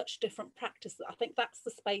leading to such different practice that I think that's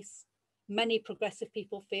the space many progressive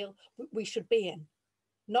people feel we should be in.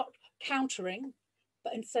 Not countering,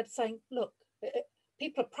 but instead saying, look,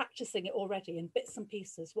 people are practicing it already in bits and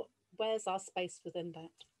pieces. Where's our space within that?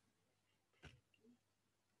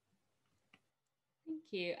 Thank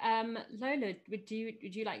you. Lola, would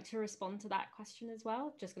you like to respond to that question as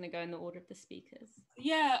well? Just going to go in the order of the speakers.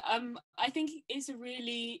 Yeah, I think it's a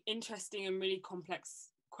really interesting and really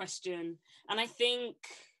complex question. And I think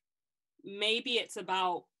maybe it's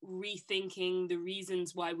about rethinking the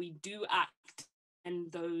reasons why we do act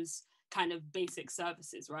and those kind of basic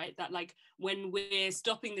services, right? That like when we're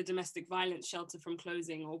stopping the domestic violence shelter from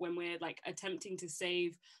closing, or when we're like attempting to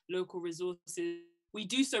save local resources, we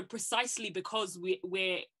do so precisely because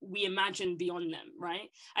we imagine beyond them,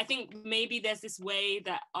 right? I think maybe there's this way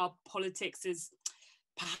that our politics is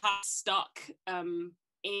perhaps stuck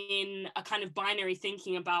in a kind of binary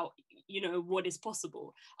thinking about, you know, what is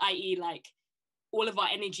possible, i.e. like all of our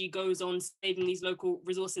energy goes on saving these local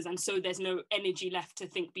resources, and so there's no energy left to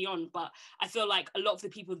think beyond. But I feel like a lot of the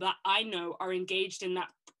people that I know are engaged in that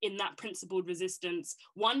principled resistance,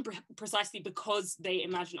 one, precisely because they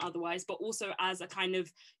imagine otherwise, but also as a kind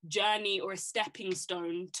of journey or a stepping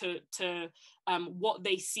stone to what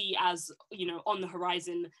they see as, you know, on the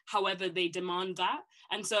horizon, however they demand that.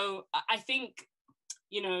 And so I think,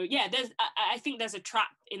 you know, yeah, I think there's a trap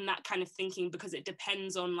in that kind of thinking, because it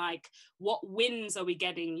depends on like what wins are we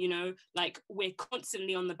getting, you know, like we're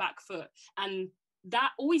constantly on the back foot. And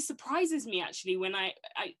that always surprises me, actually, when I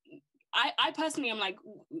personally am like,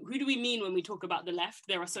 who do we mean when we talk about the left?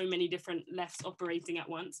 There are so many different lefts operating at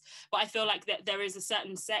once. But I feel like that there is a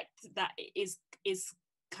certain sect that is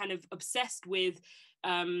kind of obsessed with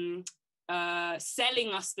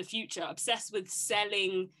selling us the future, obsessed with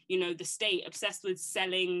selling, you know, the state, obsessed with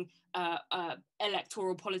selling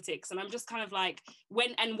electoral politics. And I'm just kind of like,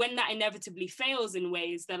 when that inevitably fails in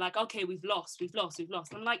ways, they're like, okay, we've lost.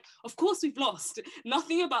 I'm like, of course we've lost.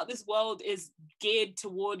 Nothing about this world is geared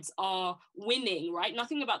towards our winning, right?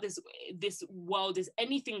 Nothing about this world is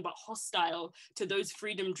anything but hostile to those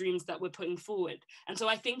freedom dreams that we're putting forward. And so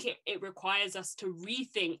I think it requires us to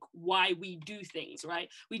rethink why we do things, right?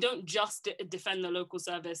 We don't just defend the local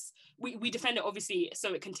service. We defend it, obviously,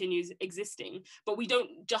 so it continues existing, but we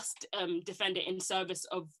don't just defend it in service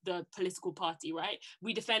of the political party, right?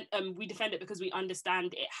 We defend it because we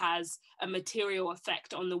understand it has a material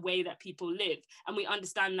effect on the way that people live, and we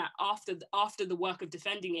understand that after the work of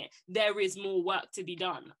defending it, there is more work to be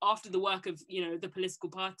done. After the work of, you know, the political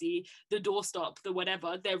party, the doorstop, the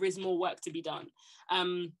whatever, there is more work to be done.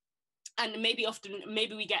 And maybe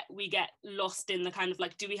we get lost in the kind of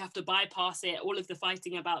like, do we have to bypass it? All of the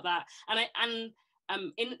fighting about that,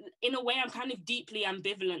 in a way, I'm kind of deeply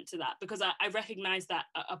ambivalent to that, because I recognize that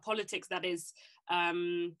a politics that is,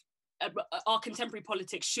 our contemporary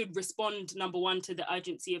politics should respond, number one, to the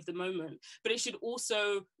urgency of the moment, but it should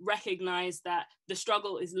also recognize that the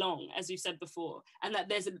struggle is long, as you said before, and that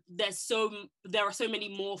there are so many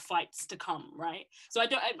more fights to come, right? So I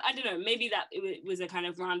don't know, maybe that it was a kind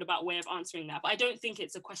of roundabout way of answering that, but I don't think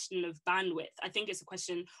it's a question of bandwidth. I think it's a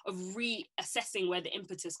question of reassessing where the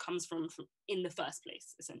impetus comes from in the first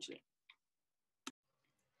place, essentially.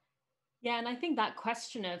 Yeah, and I think that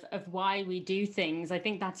question of why we do things, I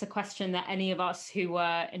think that's a question that any of us who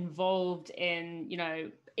were involved in, you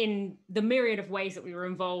know, in the myriad of ways that we were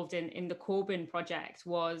involved in the Corbyn project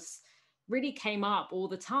really came up all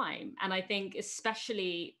the time. And I think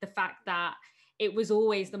especially the fact that it was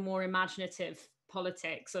always the more imaginative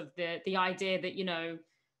politics of the idea that, you know,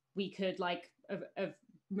 we could like of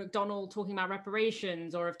McDonald talking about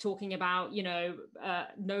reparations, or of talking about, you know,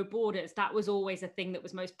 no borders, that was always a thing that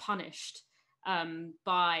was most punished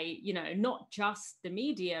by, you know, not just the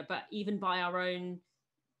media, but even by our own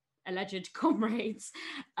alleged comrades.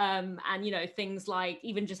 And, you know, things like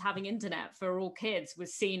even just having internet for all kids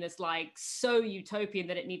was seen as like so utopian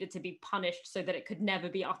that it needed to be punished so that it could never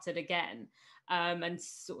be uttered again. And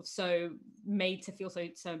sort of so made to feel so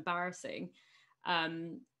embarrassing.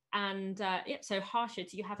 Yeah, so Harsha,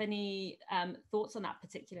 do you have any thoughts on that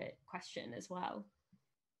particular question as well?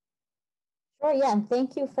 Sure, yeah, and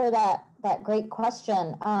thank you for that great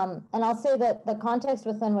question. And I'll say that the context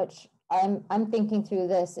within which I'm thinking through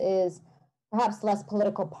this is perhaps less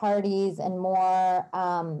political parties and more,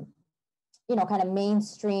 you know, kind of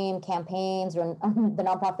mainstream campaigns or the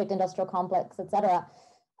nonprofit industrial complex, et cetera.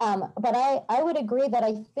 But I would agree that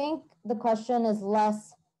I think the question is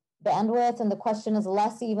less bandwidth, and the question is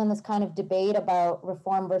less even this kind of debate about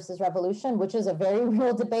reform versus revolution, which is a very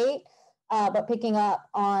real debate. But picking up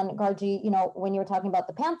on Gargi, you know, when you were talking about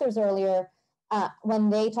the Panthers earlier, when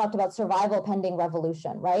they talked about survival pending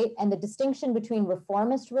revolution, right? And the distinction between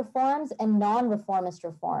reformist reforms and non-reformist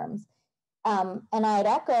reforms. And I'd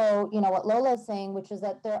echo, you know, what Lola is saying, which is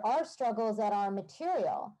that there are struggles that are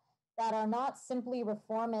material, that are not simply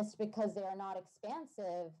reformist because they are not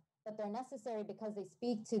expansive, but they're necessary because they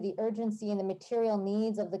speak to the urgency and the material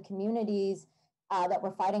needs of the communities that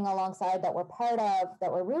we're fighting alongside, that we're part of,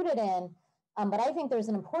 that we're rooted in. But I think there's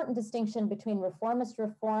an important distinction between reformist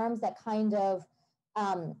reforms that kind of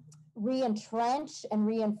re-entrench and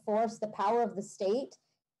reinforce the power of the state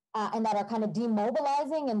and that are kind of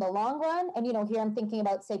demobilizing in the long run. And, you know, here I'm thinking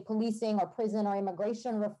about, say, policing or prison or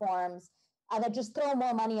immigration reforms that just throw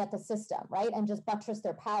more money at the system, right? And just buttress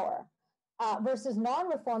their power. Versus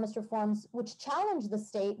non-reformist reforms, which challenge the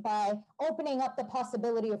state by opening up the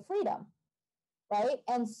possibility of freedom, right?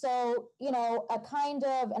 And so, you know, a kind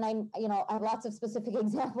of, and I have lots of specific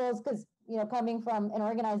examples because, you know, coming from an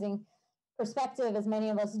organizing perspective, as many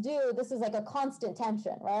of us do, this is like a constant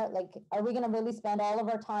tension, right? Like, are we going to really spend all of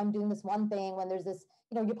our time doing this one thing when there's this,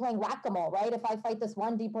 you know, you're playing whack-a-mole, right? If I fight this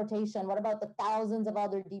one deportation, what about the thousands of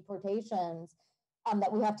other deportations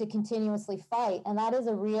that we have to continuously fight? And that is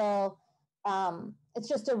a real,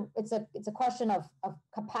 it's a question of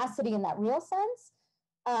capacity in that real sense.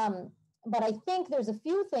 But I think there's a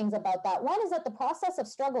few things about that. One is that the process of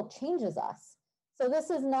struggle changes us. So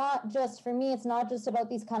this is not just, for me, it's not just about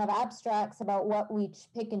these kind of abstracts about what we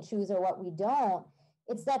pick and choose or what we don't.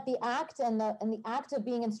 It's that the act and the act of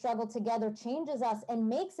being in struggle together changes us and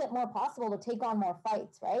makes it more possible to take on more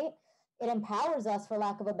fights, right? It empowers us, for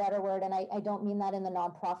lack of a better word. And I don't mean that in the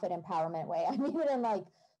nonprofit empowerment way. I mean it in like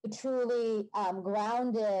the truly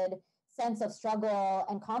grounded sense of struggle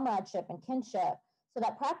and comradeship and kinship. So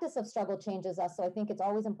that practice of struggle changes us. So I think it's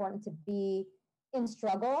always important to be in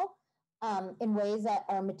struggle in ways that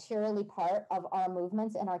are materially part of our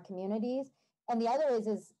movements and our communities. And the other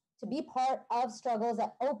is to be part of struggles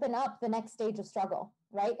that open up the next stage of struggle,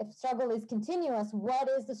 right? If struggle is continuous, what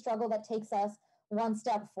is the struggle that takes us one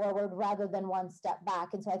step forward rather than one step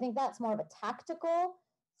back? And so I think that's more of a tactical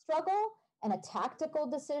struggle and a tactical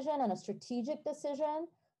decision and a strategic decision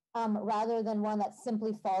rather than one that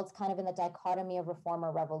simply falls kind of in the dichotomy of reform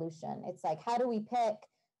or revolution. It's like, how do we pick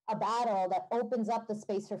a battle that opens up the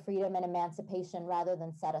space for freedom and emancipation rather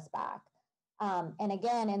than set us back? And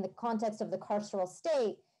again, in the context of the carceral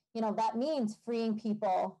state, you know, that means freeing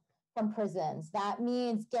people from prisons. That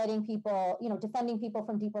means getting people, you know, defending people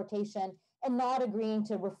from deportation and not agreeing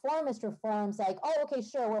to reformist reforms like, oh, okay,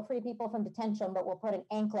 sure, we'll free people from detention, but we'll put an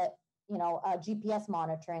anklet, you know, GPS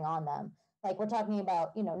monitoring on them. Like, we're talking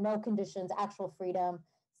about, you know, no conditions, actual freedom,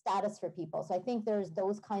 status for people. So I think there's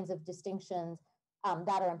those kinds of distinctions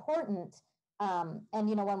that are important. And,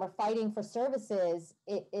 you know, when we're fighting for services,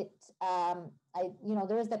 you know,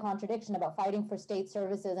 there is the contradiction about fighting for state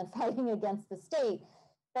services and fighting against the state.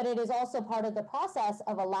 But it is also part of the process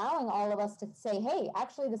of allowing all of us to say, hey,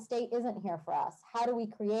 actually, the state isn't here for us. How do we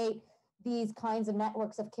create these kinds of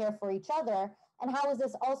networks of care for each other? And how is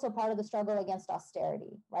this also part of the struggle against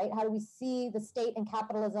austerity, right? How do we see the state and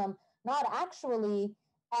capitalism not actually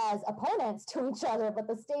as opponents to each other, but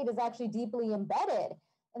the state is actually deeply embedded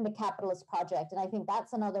in the capitalist project? And I think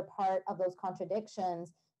that's another part of those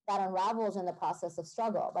contradictions that unravels in the process of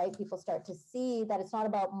struggle, right? People start to see that it's not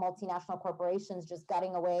about multinational corporations just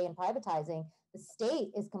gutting away and privatizing. The state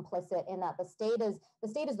is complicit in that. The state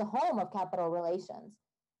is the home of capital relations.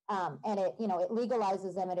 And it, you know, it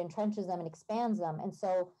legalizes them, it entrenches them, and expands them. And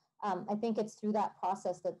so I think it's through that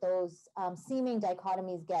process that those seeming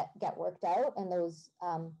dichotomies get worked out, and those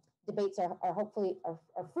debates are hopefully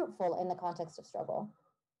fruitful in the context of struggle.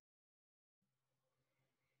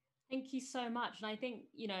 Thank you so much. And I think,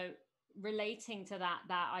 you know, relating to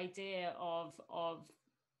that idea of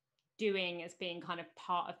doing as being kind of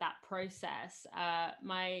part of that process,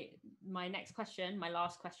 my next question, my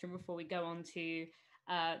last question before we go on to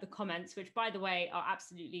the comments, which by the way are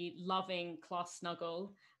absolutely loving class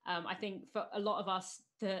snuggle. I think for a lot of us,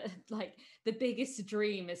 the biggest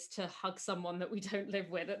dream is to hug someone that we don't live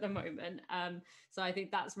with at the moment. So I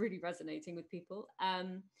think that's really resonating with people.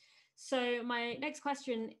 So my next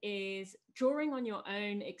question is, drawing on your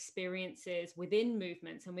own experiences within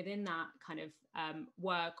movements and within that kind of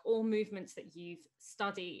work or movements that you've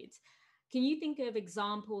studied, can you think of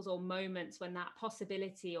examples or moments when that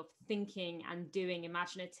possibility of thinking and doing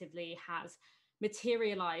imaginatively has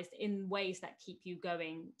materialized in ways that keep you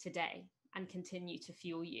going today and continue to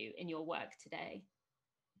fuel you in your work today?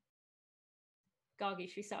 Gargi,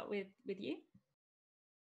 should we start with you?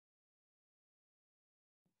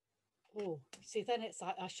 Oh, see, then it's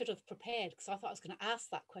like I should have prepared, because I thought I was going to ask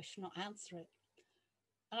that question, not answer it.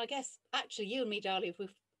 And I guess actually you and me, Dalia,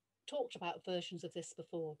 we've talked about versions of this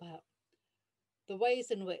before, about the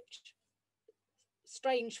ways in which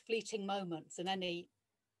strange fleeting moments in any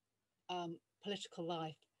political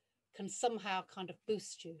life can somehow kind of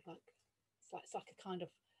boost you, it's like a kind of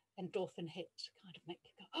endorphin hit, kind of make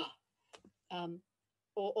you go, oh.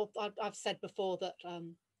 Or I've said before that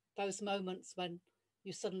those moments when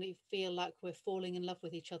you suddenly feel like we're falling in love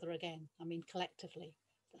with each other again. I mean, collectively,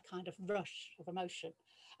 the kind of rush of emotion.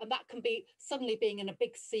 And that can be suddenly being in a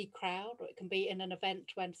big sea crowd, or it can be in an event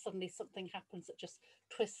when suddenly something happens that just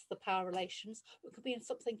twists the power relations. Or it could be in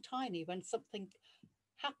something tiny, when something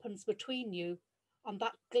happens between you, and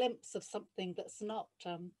that glimpse of something that's not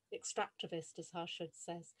extractivist, as Harsha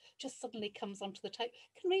says, just suddenly comes onto the table.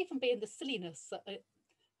 It can even be in the silliness.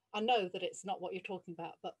 I know that it's not what you're talking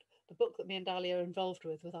about, but the book that me and Dalia are involved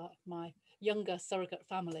with my younger surrogate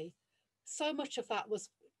family, so much of that was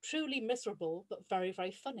truly miserable, but very,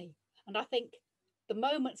 very funny. And I think the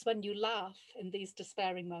moments when you laugh in these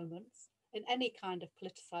despairing moments, in any kind of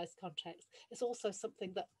politicized context, is also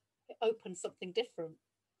something that opens something different.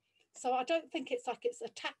 So I don't think it's like it's a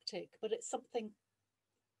tactic, but it's something,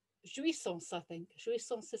 jouissance, I think.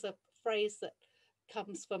 Jouissance is a phrase that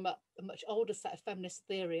comes from a much older set of feminist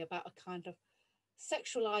theory about a kind of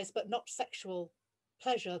sexualized but not sexual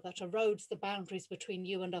pleasure that erodes the boundaries between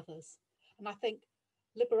you and others. And I think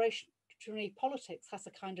liberationary politics has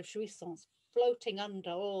a kind of jouissance floating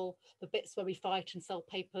under all the bits where we fight and sell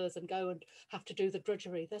papers and go and have to do the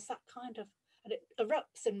drudgery. There's that kind of, and it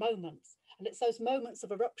erupts in moments. And it's those moments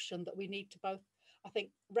of eruption that we need to both, I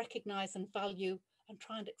think, recognize and value and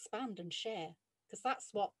try and expand and share, because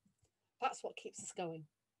that's what keeps us going.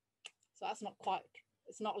 So that's not quite,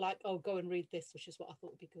 it's not like, oh, go and read this, which is what I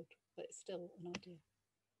thought would be good, but it's still an idea.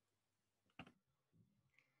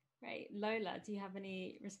 Right, Lola, do you have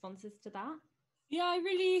any responses to that? Yeah, I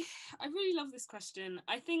really love this question.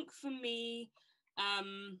 I think for me,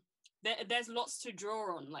 there's lots to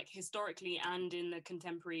draw on, like historically and in the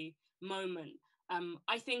contemporary moment.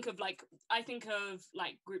 I think of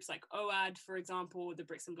groups like OAD, for example, the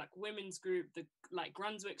Brixton Black Women's Group, the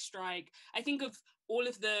Brunswick strike. I think of all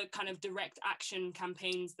of the kind of direct action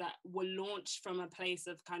campaigns that were launched from a place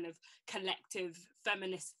of kind of collective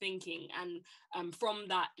feminist thinking, and from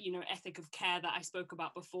that, ethic of care that I spoke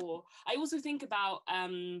about before. I also think about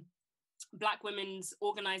Black women's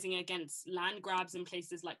organizing against land grabs in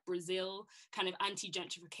places like Brazil, kind of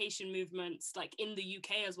anti-gentrification movements, like in the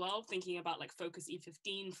UK as well, thinking about like Focus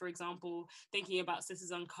E15, for example, thinking about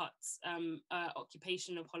Sisters Uncut's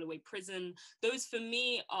occupation of Holloway Prison. Those for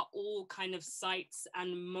me are all kind of sites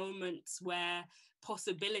and moments where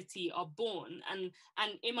possibility are born. And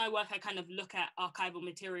in my work, I kind of look at archival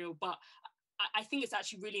material, but I think it's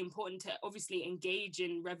actually really important to obviously engage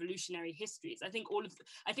in revolutionary histories. I think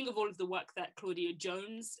of all of the work that Claudia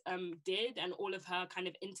Jones did, and all of her kind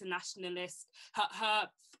of internationalist, her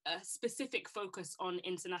specific focus on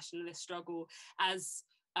internationalist struggle as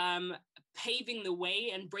paving the way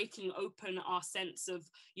and breaking open our sense of,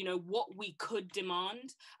 what we could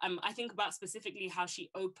demand. I think about specifically how she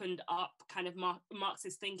opened up kind of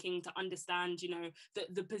Marxist thinking to understand,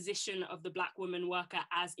 the position of the Black woman worker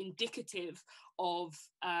as indicative of,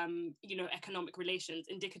 economic relations,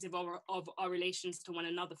 indicative of our relations to one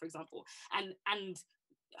another, for example. And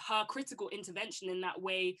her critical intervention in that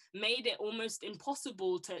way made it almost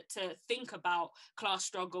impossible to think about class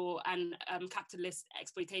struggle and capitalist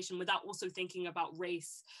exploitation without also thinking about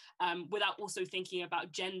race, without also thinking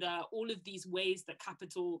about gender, all of these ways that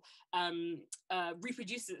capital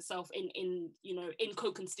reproduces itself in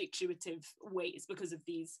co-constitutive ways because of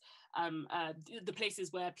these the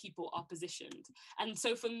places where people are positioned. And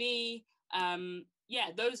so for me,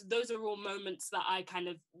 those are all moments that I kind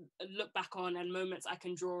of look back on, and moments I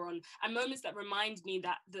can draw on, and moments that remind me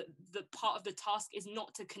that the part of the task is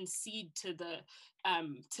not to concede to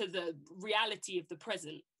the reality of the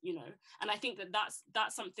present, and I think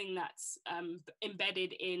that's something that's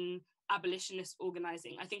embedded in abolitionist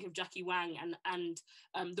organizing. I think of Jackie Wang and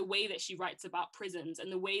the way that she writes about prisons, and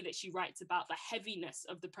the way that she writes about the heaviness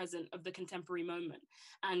of the present, of the contemporary moment,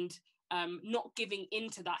 and not giving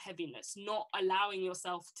into that heaviness, not allowing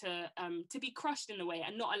yourself to be crushed in a way,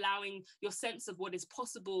 and not allowing your sense of what is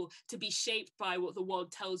possible to be shaped by what the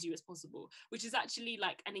world tells you is possible, which is actually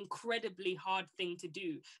like an incredibly hard thing to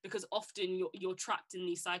do, because often you're trapped in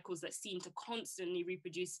these cycles that seem to constantly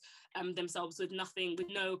reproduce themselves with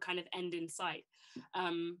no kind of end in sight.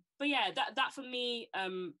 But yeah, that for me,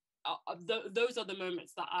 those are the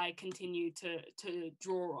moments that I continue to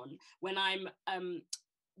draw on when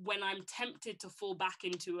I'm tempted to fall back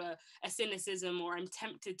into a cynicism, or I'm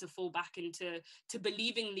tempted to fall back into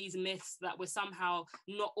believing these myths that we're somehow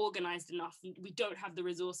not organized enough, we don't have the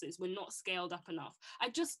resources, we're not scaled up enough. I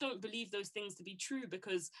just don't believe those things to be true,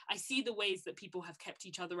 because I see the ways that people have kept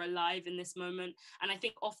each other alive in this moment. And I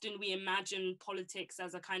think often we imagine politics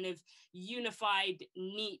as a kind of unified,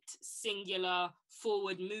 neat, singular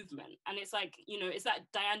forward movement. And it's like, it's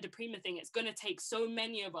that Diane de Prima thing. It's going to take so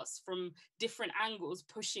many of us from different angles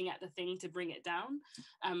pushing at the thing to bring it down.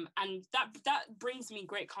 And that brings me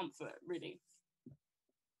great comfort, really.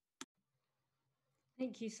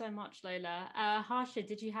 Thank you so much, Lola. Harsha,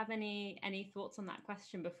 did you have any thoughts on that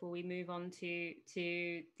question before we move on to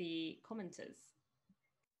the commenters?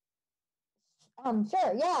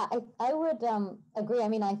 Sure. Yeah, I would agree. I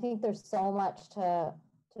mean, I think there's so much to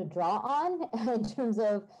draw on in terms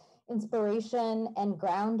of inspiration and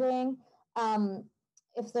grounding.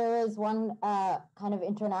 If there is one kind of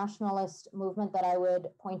internationalist movement that I would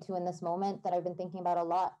point to in this moment that I've been thinking about a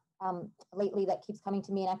lot lately, that keeps coming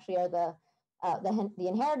to me, and actually are the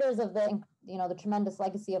inheritors of the tremendous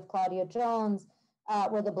legacy of Claudia Jones,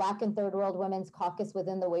 were the Black and Third World Women's Caucus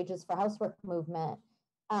within the Wages for Housework movement.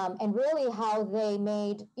 And really how they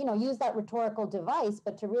made, use that rhetorical device,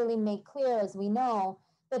 but to really make clear, as we know,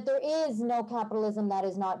 that there is no capitalism that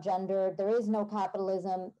is not gendered. There is no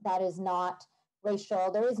capitalism that is not racial.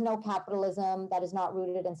 There is no capitalism that is not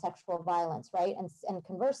rooted in sexual violence, right? And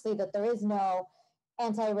conversely, that there is no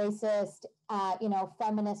anti-racist,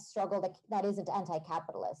 feminist struggle that isn't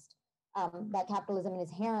anti-capitalist. That capitalism is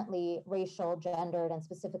inherently racial, gendered, and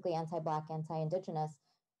specifically anti-Black, anti-Indigenous.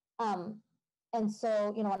 And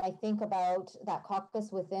so, when I think about that caucus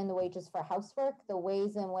within the Wages for Housework, the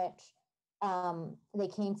ways in which they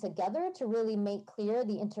came together to really make clear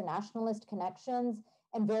the internationalist connections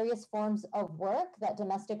and various forms of work, that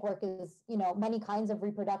domestic work is, many kinds of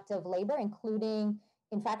reproductive labor, including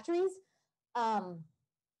in factories,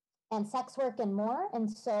 and sex work and more. And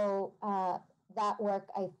so that work,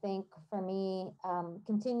 I think, for me,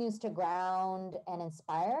 continues to ground and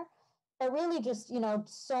inspire. But really just,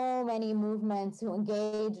 so many movements who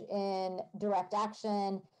engage in direct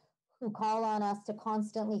action, who call on us to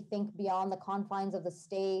constantly think beyond the confines of the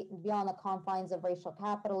state, beyond the confines of racial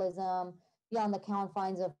capitalism, beyond the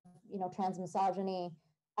confines of, transmisogyny,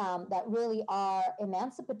 that really are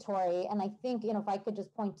emancipatory. And I think, if I could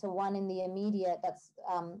just point to one in the immediate that's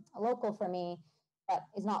local for me, but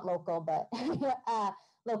is not local, but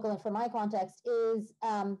local and for my context, is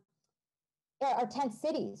are tent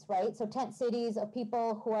cities, right? So tent cities of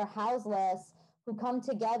people who are houseless, who come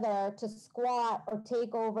together to squat or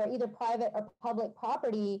take over either private or public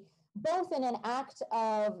property, both in an act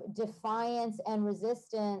of defiance and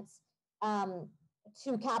resistance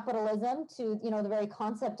to capitalism, to the very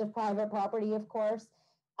concept of private property, of course,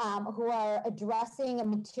 who are addressing a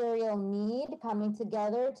material need, coming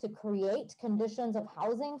together to create conditions of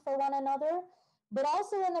housing for one another, but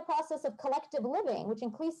also in the process of collective living, which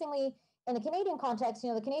increasingly in the Canadian context,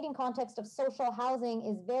 the Canadian context of social housing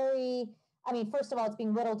is very, first of all, it's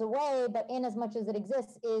being whittled away, but in as much as it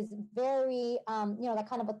exists is very, that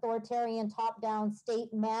kind of authoritarian, top-down,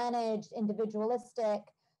 state-managed, individualistic,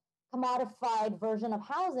 commodified version of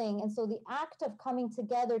housing. And so the act of coming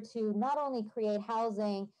together to not only create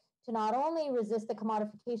housing, to not only resist the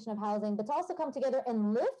commodification of housing, but to also come together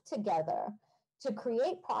and live together, to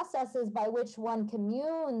create processes by which one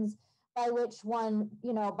communes, by which one,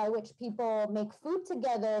 by which people make food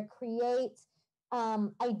together, create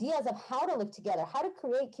ideas of how to live together, how to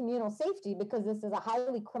create communal safety, because this is a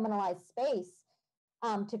highly criminalized space,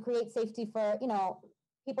 to create safety for,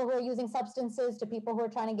 people who are using substances, to people who are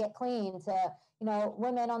trying to get clean, to,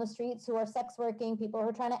 women on the streets who are sex working, people who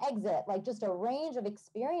are trying to exit, like just a range of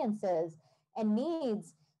experiences and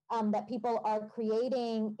needs that people are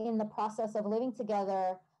creating in the process of living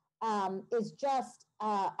together is just,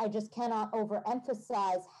 I just cannot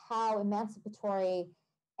overemphasize how emancipatory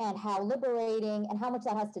and how liberating and how much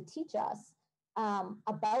that has to teach us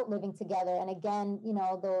about living together. And again,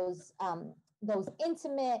 those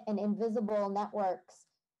intimate and invisible networks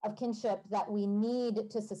of kinship that we need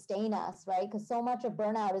to sustain us, right? Because so much of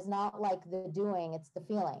burnout is not like the doing, it's the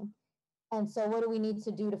feeling. And so what do we need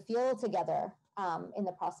to do to feel together in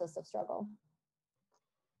the process of struggle?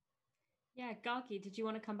 Yeah, Gargi, did you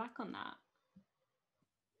want to come back on that?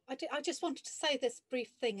 I just wanted to say this brief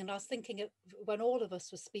thing, and I was thinking of when all of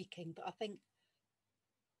us were speaking, but I think,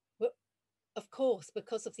 of course,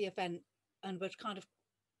 because of the event, and we're kind of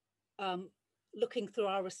looking through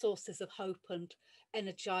our resources of hope and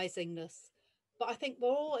energizingness, but I think we're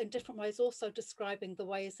all in different ways also describing the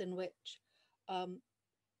ways in which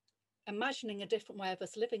imagining a different way of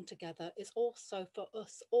us living together is also for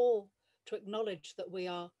us all to acknowledge that we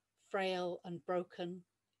are frail and broken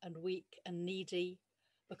and weak and needy.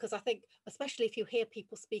 Because I think, especially if you hear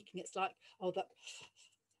people speaking, it's like, oh, that.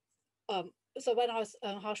 So when I was,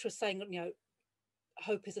 Harsha was saying,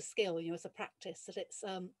 hope is a skill, it's a practice, that it's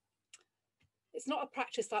not a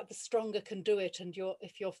practice like the stronger can do it, and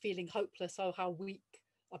if you're feeling hopeless, oh, how weak,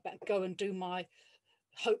 I better go and do my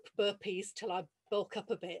hope burpees till I bulk up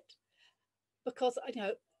a bit. Because,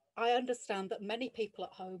 I understand that many people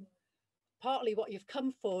at home, partly what you've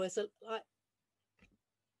come for is a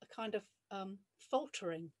kind of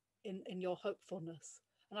faltering in your hopefulness.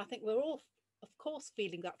 And I think we're all, of course,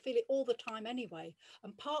 feel it all the time anyway.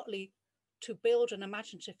 And partly to build an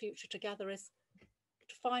imaginative future together is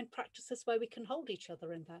to find practices where we can hold each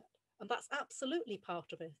other in that. And that's absolutely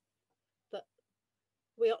part of it. That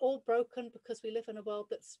we are all broken because we live in a world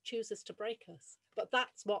that chooses to break us. But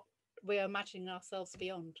that's what we are imagining ourselves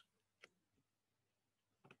beyond.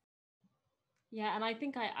 Yeah, and I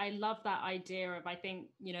think I love that idea of, I think,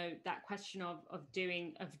 that question of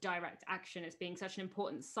direct action as being such an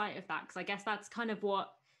important site of that, because I guess that's kind of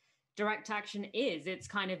what direct action is. It's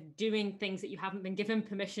kind of doing things that you haven't been given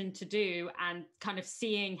permission to do and kind of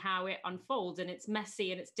seeing how it unfolds, and it's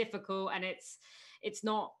messy and it's difficult and it's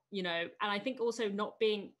not, and I think also not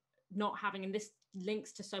having, and this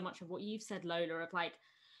links to so much of what you've said, Lola, of like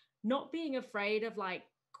not being afraid of like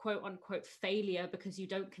quote unquote failure because you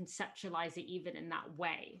don't conceptualize it even in that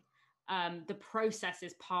way. The process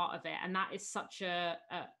is part of it, and that is such a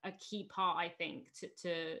key part, I think,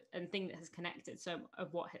 to and thing that has connected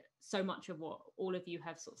so much of what all of you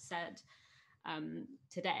have sort of said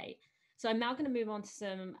today. So I'm now going to move on to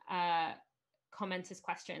some commenters'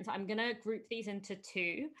 questions. I'm going to group these into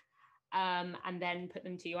two and then put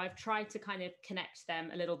them to you. I've tried to kind of connect them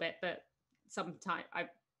a little bit, but sometimes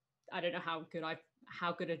I don't know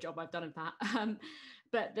how good a job I've done of that.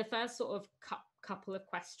 But the first sort of couple of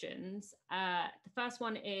questions. The first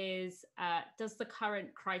one is, does the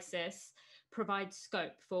current crisis provide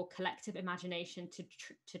scope for collective imagination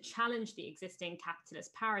to challenge the existing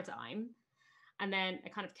capitalist paradigm? And then a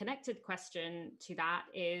kind of connected question to that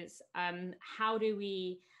is, how do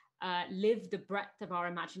we live the breadth of our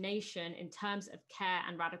imagination in terms of care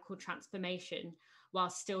and radical transformation while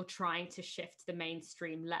still trying to shift the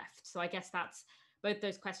mainstream left? So I guess that's both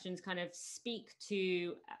those questions kind of speak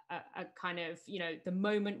to a kind of, the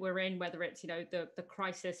moment we're in, whether it's, the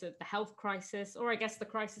crisis of the health crisis, or I guess the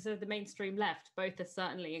crisis of the mainstream left. Both are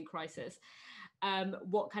certainly in crisis.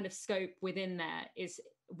 What kind of scope within that is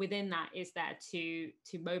there to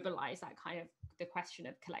mobilize that kind of the question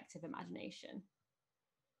of collective imagination?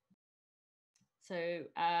 So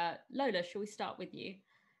Lola, shall we start with you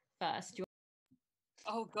first?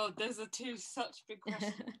 Oh God, those are two such big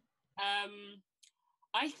questions.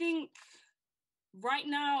 I think right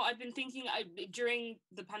now I've been thinking, during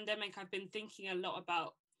the pandemic, I've been thinking a lot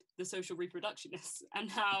about the social reproductionists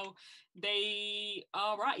and how they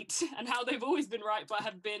are right and how they've always been right, but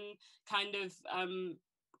have been kind of,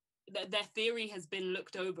 their theory has been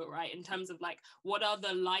looked over, right? In terms of like, what are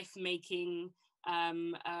the life-making,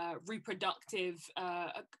 reproductive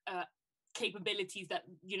capabilities that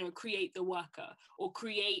create the worker or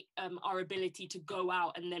create our ability to go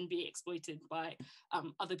out and then be exploited by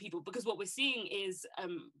other people. Because what we're seeing is,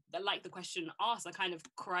 like the question asked, a kind of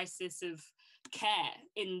crisis of care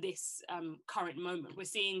in this current moment. We're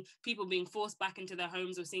seeing people being forced back into their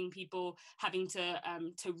homes. We're seeing people having to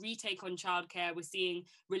retake on childcare. We're seeing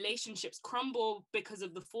relationships crumble because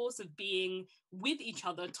of the force of being with each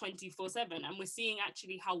other 24/7. And we're seeing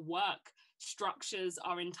actually how work structures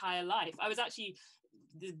our entire life. I was actually,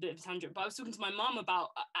 this is a bit of a tangent, but I was talking to my mom about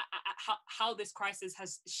how this crisis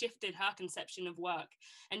has shifted her conception of work.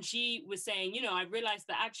 And she was saying, you know, I realized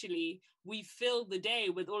that actually we fill the day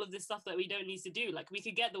with all of this stuff that we don't need to do. Like, we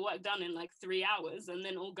could get the work done in like 3 hours and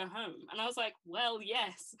then all go home. And I was like, well,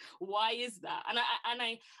 yes, why is that? And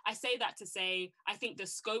I say that to say, I think the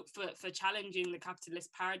scope for challenging the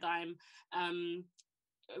capitalist paradigm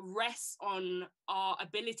rests on our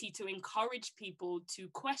ability to encourage people to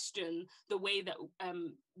question the way that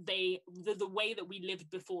the way that we lived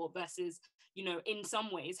before versus, you know, in some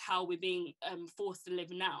ways how we're being forced to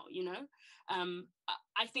live now. You know,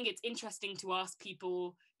 I think it's interesting to ask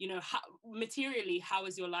people, you know, materially, how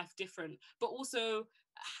is your life different, but also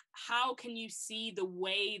how can you see the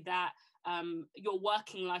way that your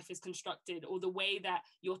working life is constructed, or the way that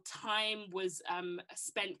your time was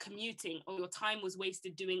spent commuting, or your time was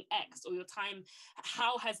wasted doing X, or your time,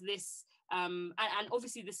 how has this, and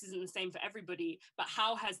obviously this isn't the same for everybody, but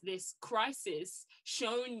how has this crisis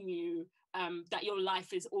shown you that your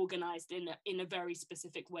life is organized in a very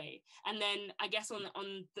specific way? And then I guess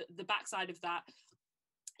on the backside of that,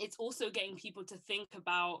 it's also getting people to think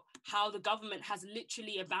about how the government has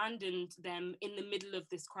literally abandoned them in the middle of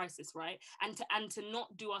this crisis, right? And to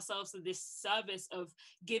not do ourselves this service of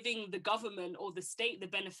giving the government or the state the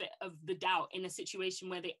benefit of the doubt in a situation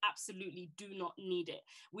where they absolutely do not need it.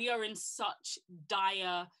 We are in such a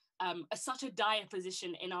dire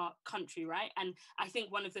position in our country, right? And I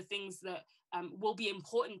think one of the things that will be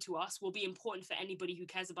important to us, will be important for anybody who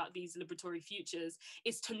cares about these liberatory futures,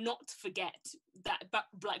 is to not forget that,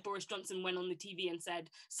 like Boris Johnson went on the TV and said,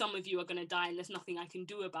 some of you are going to die and there's nothing I can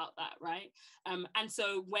do about that, right? And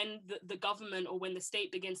so when the government or when the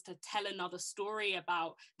state begins to tell another story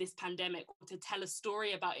about this pandemic, or to tell a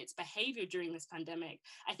story about its behavior during this pandemic,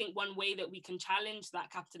 I think one way that we can challenge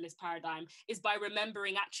that capitalist paradigm is by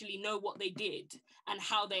remembering actually know what they did and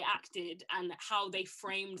how they acted and how they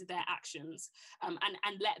framed their actions,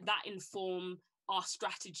 and let that inform our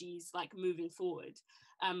strategies like moving forward.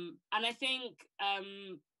 And I think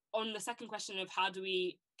on the second question of how do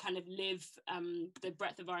we kind of live the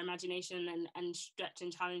breadth of our imagination and stretch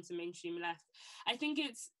and challenge the mainstream left, I think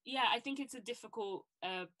it's a difficult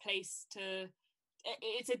place to,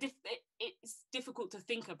 it's difficult to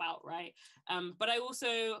think about, right? But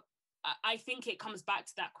I think it comes back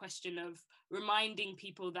to that question of reminding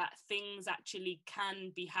people that things actually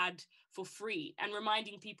can be had for free, and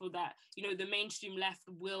reminding people that, you know, the mainstream left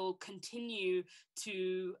will continue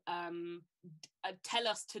to tell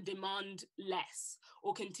us to demand less,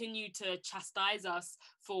 or continue to chastise us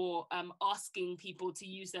for asking people to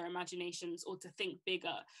use their imaginations or to think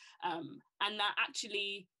bigger, and that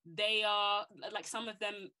actually they are, like, some of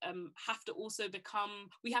them have to also become,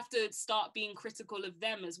 we have to start being critical of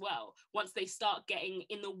them as well once they start getting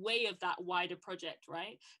in the way of that wider project,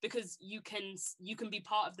 right? Because you can be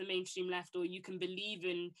part of the mainstream left, or you can believe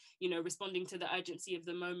in, you know, responding to the urgency of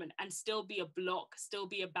the moment and still be a block, still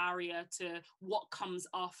be a barrier to what comes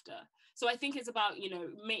after. So I think it's about, you know,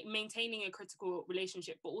 maintaining a critical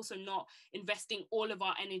relationship, but also not investing all of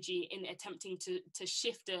our energy in attempting to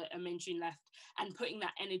shift a mainstream left, and putting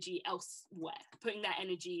that energy elsewhere, putting that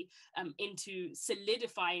energy into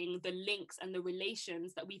solidifying the links and the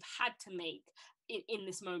relations that we've had to make in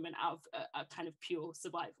this moment out of a kind of pure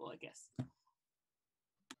survival, I guess.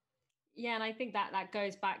 Yeah, and I think that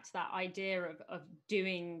goes back to that idea of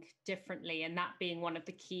doing differently, and that being one of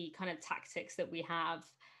the key kind of tactics that we have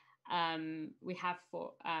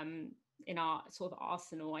for in our sort of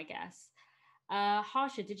arsenal, I guess.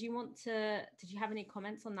 Harsha, did you have any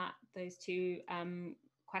comments on those two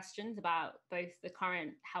questions about both the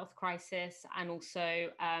current health crisis and also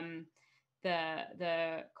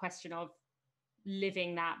the question of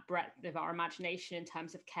living that breadth of our imagination in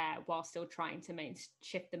terms of care while still trying to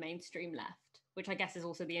shift the mainstream left, which I guess is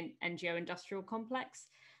also the NGO industrial complex.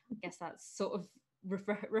 I guess that's sort of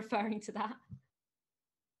referring to that.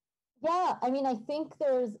 Yeah, I mean, I think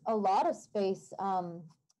there's a lot of space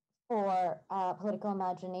for political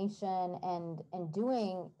imagination and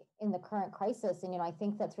doing in the current crisis. And, you know, I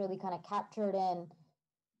think that's really kind of captured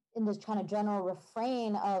in this kind of general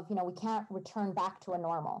refrain of, you know, we can't return back to a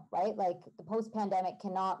normal, right? Like the post-pandemic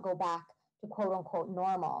cannot go back to quote unquote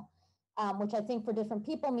normal, which I think for different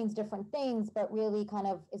people means different things, but really kind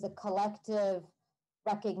of is a collective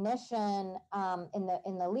recognition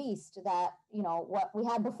in the least that, you know, what we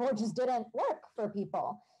had before just didn't work for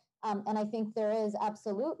people. And I think there is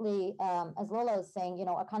absolutely, as Lola is saying, you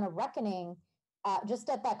know, a kind of reckoning just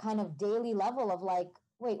at that kind of daily level of like,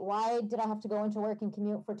 wait, why did I have to go into work and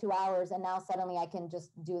commute for 2 hours and now suddenly I can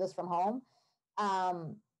just do this from home?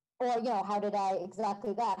 Or, you know, how did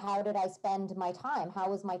I spend my time? How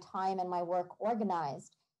was my time and my work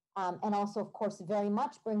organized? And also, of course, very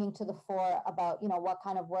much bringing to the fore about, you know, what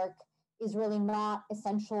kind of work is really not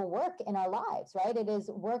essential work in our lives, right? It is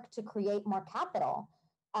work to create more capital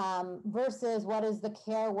versus what is the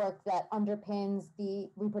care work that underpins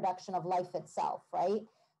the reproduction of life itself, right?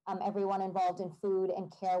 Everyone involved in food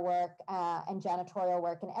and care work and janitorial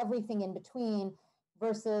work and everything in between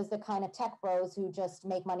versus the kind of tech bros who just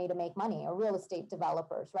make money to make money, or real estate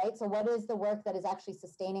developers, right? So what is the work that is actually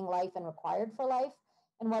sustaining life and required for life?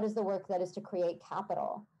 And what is the work that is to create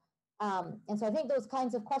capital? And so I think those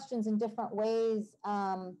kinds of questions in different ways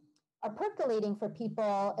are percolating for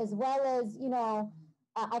people, as well as, you know,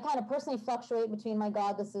 I kind of personally fluctuate between, my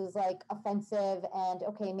God, this is like offensive, and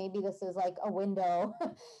okay, maybe this is like a window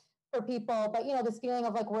for people, but, you know, this feeling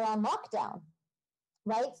of like we're on lockdown,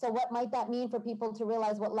 right? So what might that mean for people to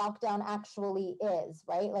realize what lockdown actually is,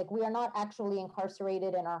 right? Like we are not actually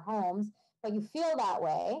incarcerated in our homes, but you feel that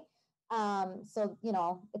way. So, you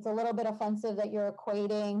know, it's a little bit offensive that you're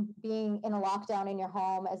equating being in a lockdown in your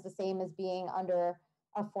home as the same as being under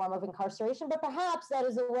a form of incarceration, but perhaps that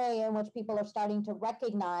is a way in which people are starting to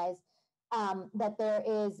recognize that there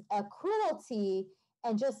is a cruelty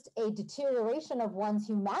and just a deterioration of one's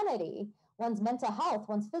humanity, one's mental health,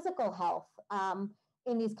 one's physical health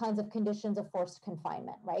in these kinds of conditions of forced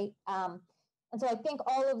confinement, right? And so I think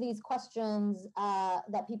all of these questions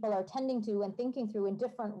that people are tending to and thinking through in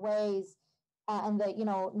different ways, and the, you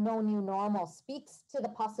know, no new normal speaks to the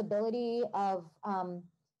possibility of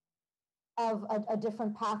a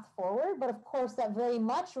different path forward. But of course, that very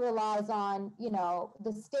much relies on, you know,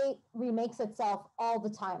 the state remakes itself all the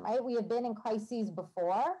time, right? We have been in crises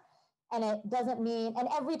before, and it doesn't mean, and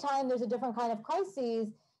every time there's a different kind of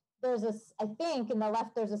crises, there's this, I think in the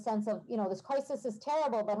left, there's a sense of, you know, this crisis is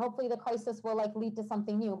terrible, but hopefully the crisis will like lead to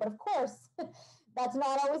something new. But of course, that's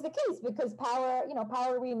not always the case, because power, you know,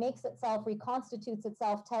 power remakes itself, reconstitutes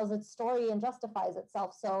itself, tells its story and justifies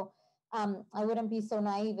itself. So I wouldn't be so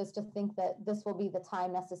naive as to think that this will be the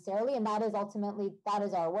time necessarily. And that is ultimately, that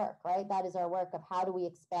is our work, right? That is our work of how do we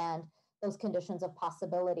expand those conditions of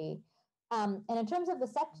possibility. And in terms of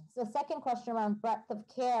the second question around breadth of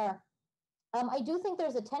care, I do think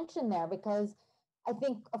there's a tension there, because I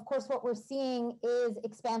think, of course, what we're seeing is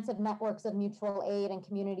expansive networks of mutual aid and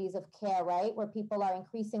communities of care, right? Where people are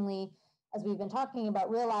increasingly, as we've been talking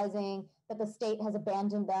about, realizing that the state has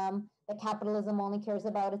abandoned them, that capitalism only cares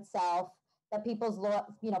about itself, that people's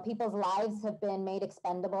lives have been made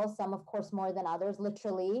expendable, some, of course, more than others,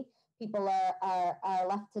 literally. People are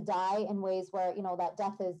left to die in ways where, you know, that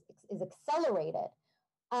death is accelerated.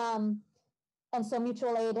 And so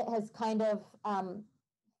mutual aid has kind of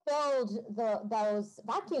filled those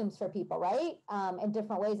vacuums for people, right? In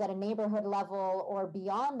different ways at a neighborhood level or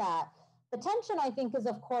beyond that. The tension, I think, is,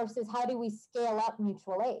 of course, is how do we scale up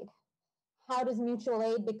mutual aid? How does mutual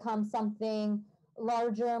aid become something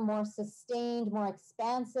larger, more sustained, more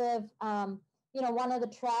expansive? You know, one of the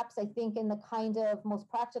traps, I think, in the kind of most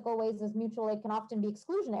practical ways is mutual aid can often be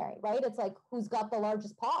exclusionary, right? It's like, who's got the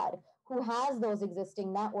largest pod? Who has those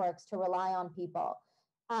existing networks to rely on people?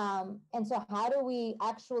 And so how do we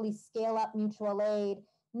actually scale up mutual aid?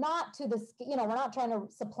 Not to the, you know, we're not trying to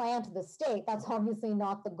supplant the state. That's obviously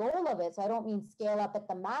not the goal of it. So I don't mean scale up at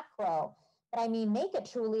the macro, but I mean make it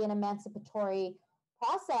truly an emancipatory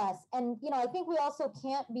process. And, you know, I think we also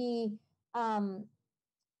can't be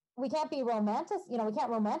romantic, you know, we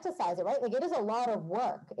can't romanticize it, right? Like it is a lot of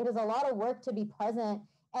work. It is a lot of work to be present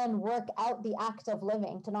and work out the act of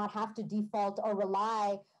living, to not have to default or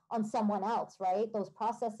rely on someone else, right? Those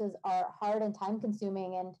processes are hard and time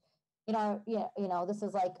consuming. And, you know, this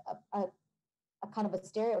is like a kind of a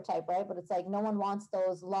stereotype, right? But it's like, no one wants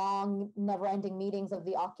those long, never ending meetings of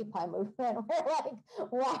the Occupy movement where like,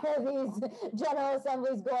 why are these general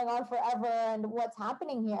assemblies going on forever and what's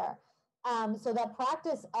happening here? So that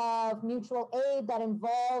practice of mutual aid that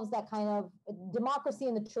involves that kind of democracy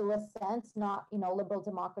in the truest sense, not, you know, liberal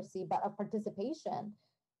democracy, but of participation.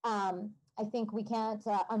 I think we can't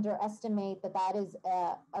underestimate that is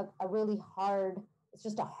a really hard, it's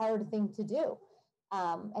just a hard thing to do.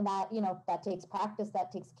 And that, you know, that takes practice,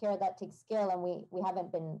 that takes care, that takes skill, and we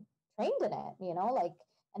haven't been trained in it, you know, like,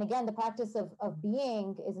 and again, the practice of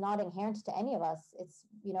being is not inherent to any of us. It's,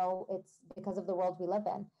 you know, it's because of the world we live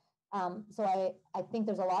in. So I think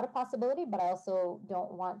there's a lot of possibility, but I also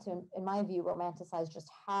don't want to, in my view, romanticize just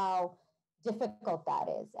how difficult that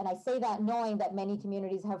is. And I say that knowing that many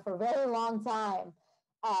communities have for a very long time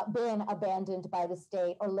been abandoned by the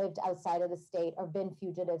state or lived outside of the state or been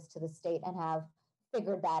fugitives to the state and have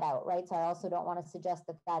figured that out, right? So I also don't want to suggest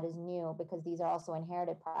that that is new, because these are also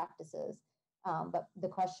inherited practices. But the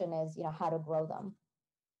question is, how to grow them.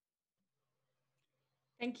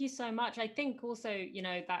 Thank you so much. I think also,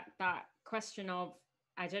 that question of,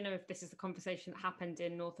 I don't know if this is the conversation that happened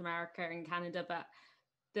in North America and Canada, but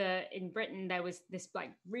in Britain, there was this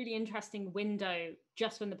like really interesting window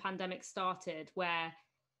just when the pandemic started, where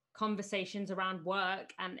conversations around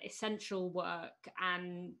work and essential work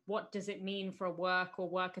and what does it mean for a work or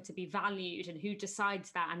worker to be valued and who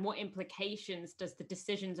decides that and what implications does the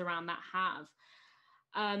decisions around that have.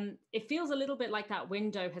 It feels a little bit like that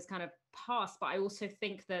window has kind of passed, but I also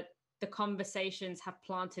think that the conversations have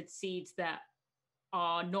planted seeds that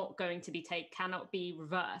are not going to be cannot be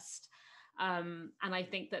reversed. And I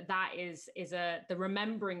think that is the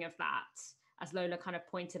remembering of that, as Lola kind of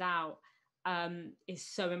pointed out, is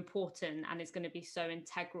so important and is going to be so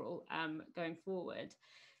integral going forward.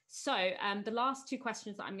 So the last two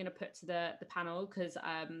questions that I'm going to put to the panel, because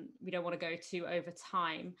we don't want to go too over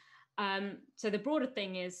time. So the broader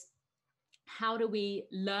thing is, how do we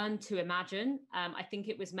learn to imagine? I think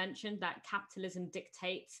it was mentioned that capitalism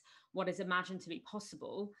dictates what is imagined to be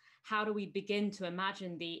possible. How do we begin to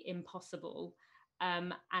imagine the impossible?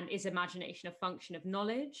 And is imagination a function of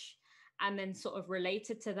knowledge? And then sort of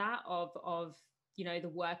related to that of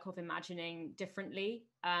the work of imagining differently.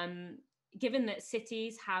 Given that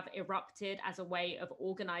cities have erupted as a way of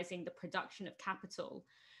organizing the production of capital,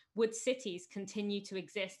 would cities continue to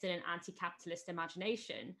exist in an anti-capitalist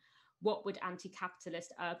imagination? What would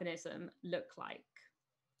anti-capitalist urbanism look like?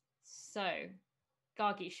 So,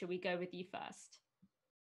 Gargi, should we go with you first?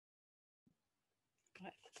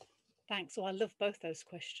 Right. Thanks. Well, I love both those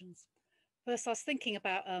questions. First, I was thinking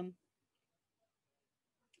about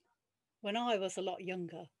when I was a lot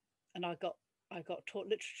younger and I got taught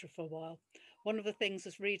literature for a while. One of the things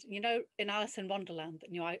was reading, in Alice in Wonderland,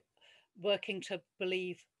 working to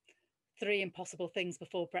believe 3 impossible things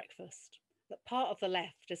before breakfast. That part of the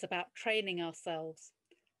left is about training ourselves.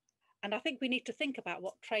 And I think we need to think about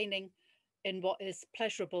what training in what is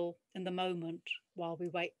pleasurable in the moment while we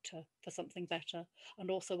wait for something better,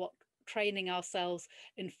 and also what training ourselves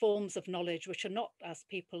in forms of knowledge which are not, as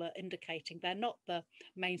people are indicating, they're not the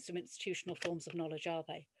mainstream institutional forms of knowledge, are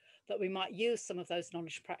they? That we might use some of those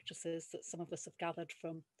knowledge practices that some of us have gathered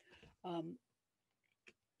from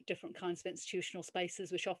different kinds of institutional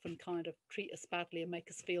spaces, which often kind of treat us badly and make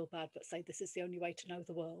us feel bad, but say this is the only way to know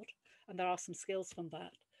the world. And there are some skills from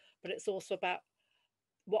that, but it's also about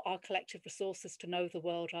what our collective resources to know the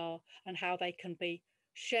world are and how they can be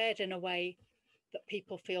shared in a way that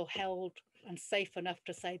people feel held and safe enough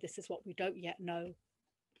to say, this is what we don't yet know.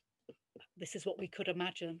 This is what we could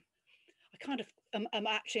imagine. I kind of am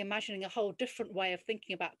actually imagining a whole different way of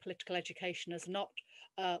thinking about political education as not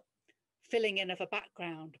filling in of a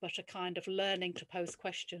background, but a kind of learning to pose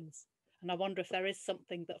questions. And I wonder if there is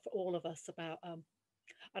something that for all of us about,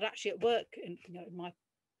 I'd actually at work in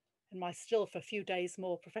my still for a few days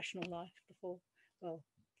more professional life before, well,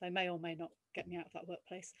 they may or may not get me out of that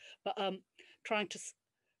workplace, but trying to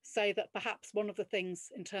say that perhaps one of the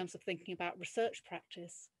things in terms of thinking about research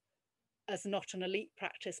practice as not an elite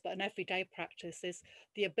practice, but an everyday practice, is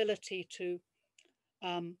the ability to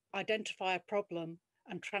identify a problem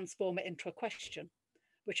and transform it into a question,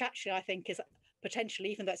 which actually I think is potentially,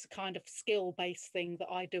 even though it's a kind of skill-based thing that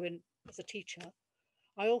I do as a teacher,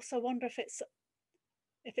 I also wonder if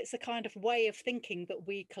it's a kind of way of thinking that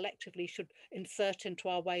we collectively should insert into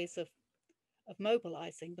our ways of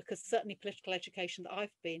mobilizing, because certainly political education that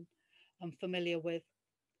I've been familiar with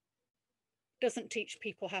doesn't teach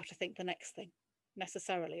people how to think the next thing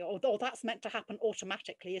necessarily, or that's meant to happen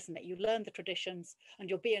automatically, isn't it? You learn the traditions and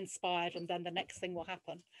you'll be inspired and then the next thing will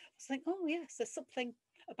happen. I was thinking, oh yes, there's something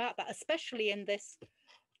about that, especially in this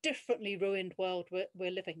differently ruined world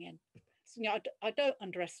we're living in. So, I don't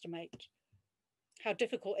underestimate how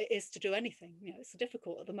difficult it is to do anything. It's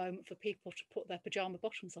difficult at the moment for people to put their pajama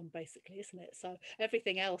bottoms on, basically, isn't it? So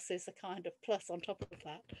everything else is a kind of plus on top of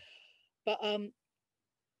that.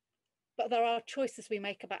 But there are choices we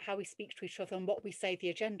make about how we speak to each other and what we say the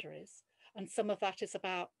agenda is. And some of that is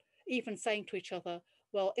about even saying to each other,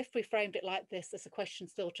 well, if we framed it like this, there's a question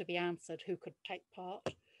still to be answered, who could take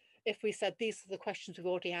part? If we said, these are the questions we've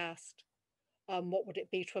already asked, what would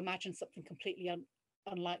it be to imagine something completely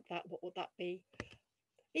unlike that? What would that be?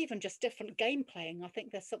 Even just different game playing. I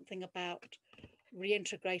think there's something about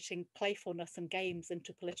reintegrating playfulness and games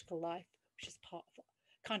into political life, which is part of what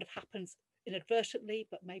kind of happens inadvertently,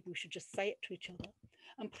 but maybe we should just say it to each other.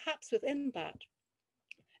 And perhaps within that,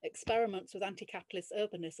 experiments with anti-capitalist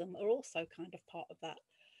urbanism are also kind of part of that.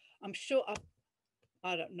 I'm sure,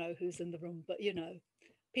 I don't know who's in the room, but you know,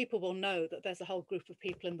 people will know that there's a whole group of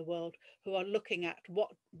people in the world who are looking at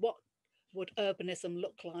what would urbanism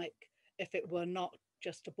look like if it were not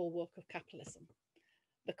just a bulwark of capitalism,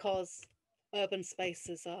 because urban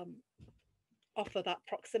spaces offer that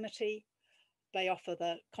proximity, they offer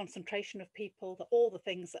the concentration of people, all the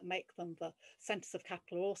things that make them the centres of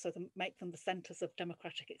capital also make them the centres of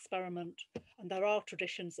democratic experiment. And there are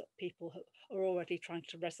traditions that people are already trying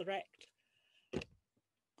to resurrect.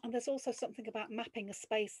 And there's also something about mapping a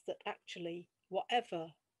space that actually, whatever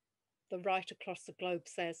the right across the globe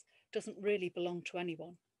says, doesn't really belong to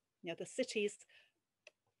anyone. You know, the cities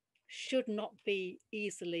should not be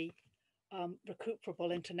easily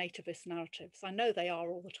recuperable into nativist narratives. I know they are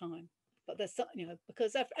all the time, but there's something, you know,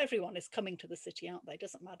 because everyone is coming to the city, aren't they? It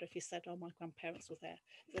doesn't matter if you said, oh, my grandparents were there.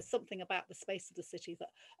 There's something about the space of the city that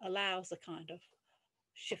allows a kind of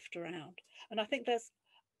shift around. And I think there's,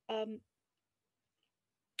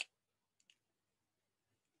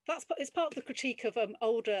 it's part of the critique of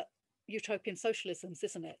older utopian socialisms,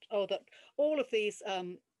 isn't it? Oh, that all of these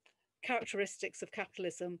characteristics of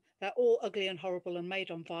capitalism, they're all ugly and horrible and made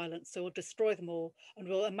on violence, so we'll destroy them all, and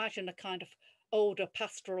we'll imagine a kind of older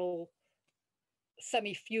pastoral,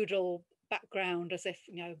 semi-feudal background, as if,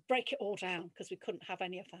 you know, break it all down, because we couldn't have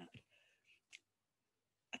any of that.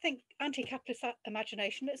 I think anti-capitalist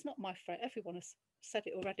imagination, it's not my fault, everyone has said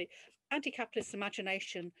it already, anti-capitalist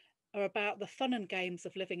imagination are about the fun and games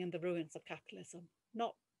of living in the ruins of capitalism,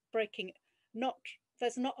 not breaking,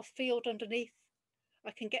 there's not a field underneath. I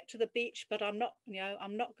can get to the beach, but I'm not, you know,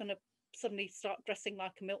 I'm not going to suddenly start dressing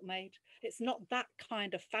like a milkmaid. It's not that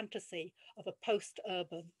kind of fantasy of a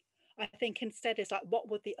post-urban. I think instead it's like, what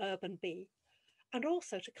would the urban be? And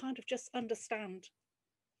also to kind of just understand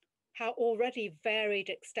how already varied,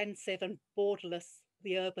 extensive and borderless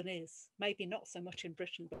the urban is. Maybe not so much in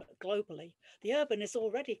Britain, but globally. The urban is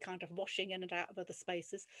already kind of washing in and out of other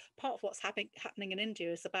spaces. Part of what's happening in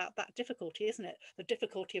India is about that difficulty, isn't it? The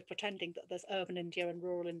difficulty of pretending that there's urban India and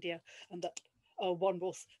rural India, and that, oh, one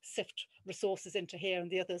will sift resources into here and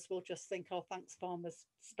the others will just think, oh, thanks, farmers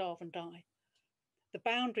starve and die. The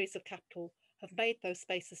boundaries of capital have made those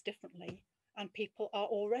spaces differently, and people are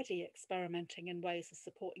already experimenting in ways of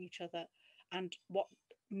supporting each other and what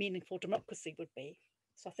meaningful democracy would be.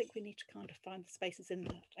 So I think we need to kind of find the spaces in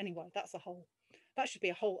that. Anyway, that should be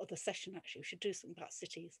a whole other session, actually. We should do something about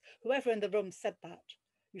cities. Whoever in the room said that,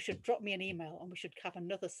 you should drop me an email and we should have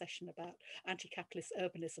another session about anti-capitalist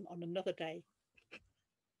urbanism on another day.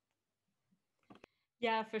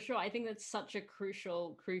 Yeah, for sure. I think that's such a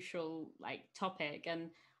crucial like topic. And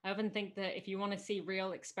I often think that if you want to see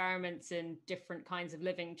real experiments in different kinds of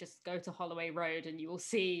living, just go to Holloway Road and you will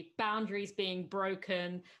see boundaries being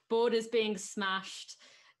broken, borders being smashed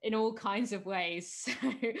in all kinds of ways. So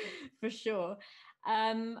for sure.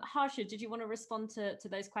 Harsha, did you want to respond to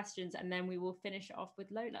those questions? And then we will finish off with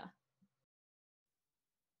Lola.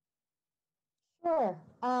 Sure.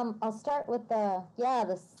 I'll start with the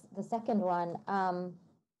second one.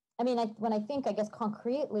 I mean, when I think, I guess,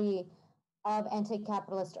 concretely of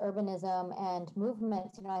anti-capitalist urbanism and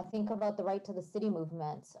movements, you know, I think about the right to the city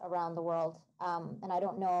movements around the world. And I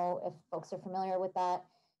don't know if folks are familiar with that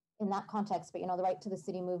in that context, but, you know, the right to the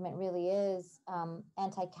city movement really is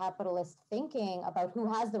anti-capitalist thinking about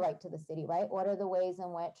who has the right to the city, right? What are the ways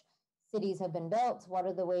in which cities have been built? What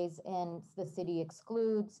are the ways in the city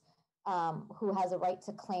excludes? Who has a right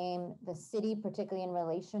to claim the city, particularly in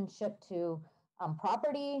relationship to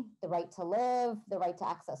property, the right to live, the right to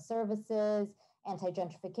access services,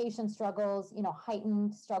 anti-gentrification struggles, you know,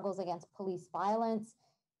 heightened struggles against police violence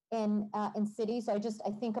in cities. So I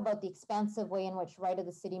think about the expansive way in which right of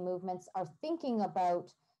the city movements are thinking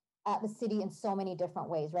about the city in so many different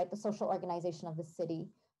ways, right? The social organization of the city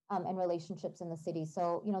and relationships in the city.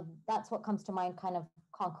 So, you know, that's what comes to mind kind of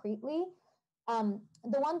concretely.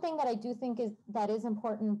 The one thing that I do think is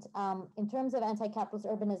important in terms of anti-capitalist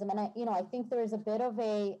urbanism, and I think there's a bit of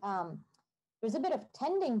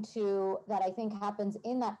tending to that I think happens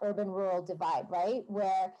in that urban-rural divide, right?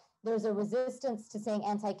 Where there's a resistance to saying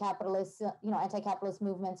anti-capitalist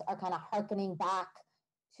movements are kind of hearkening back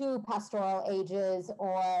to pastoral ages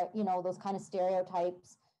or, you know, those kind of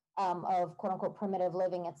stereotypes of quote unquote primitive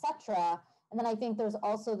living, etc. And then I think there's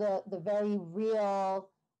also the very real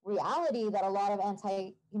reality that a lot of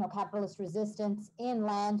anti-capitalist resistance in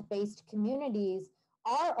land-based communities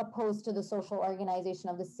are opposed to the social organization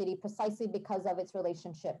of the city precisely because of its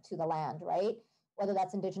relationship to the land, right? Whether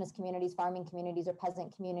that's indigenous communities, farming communities, or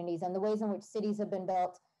peasant communities, and the ways in which cities have been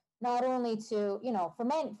built, not only to,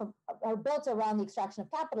 are built around the extraction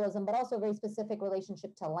of capitalism, but also a very specific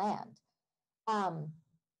relationship to land,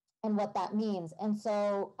 and what that means. And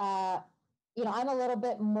so, I'm a little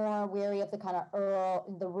bit more wary of the kind of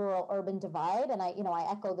rural-urban divide, and I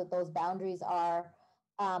echo that those boundaries are,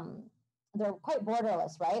 they're quite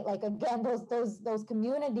borderless, right? Like, again, those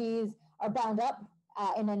communities are bound up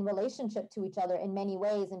in relationship to each other in many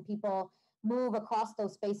ways, and people move across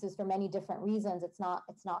those spaces for many different reasons. It's not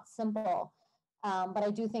simple, but I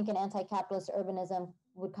do think an anti-capitalist urbanism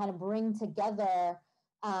would kind of bring together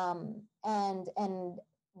and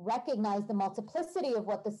recognize the multiplicity of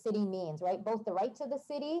what the city means, right? Both the right to the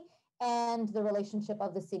city and the relationship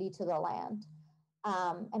of the city to the land,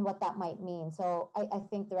 and what that might mean. So I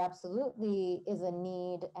think there absolutely is a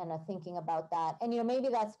need and a thinking about that. And, maybe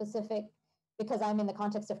that's specific because I'm in the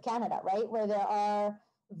context of Canada, right? Where there are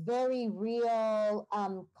very real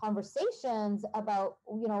conversations about,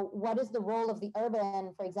 what is the role of the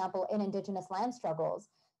urban, for example, in Indigenous land struggles?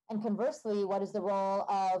 And conversely, what is the role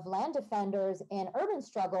of land defenders in urban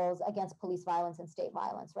struggles against police violence and state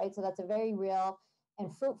violence, right? So that's a very real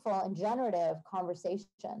and fruitful and generative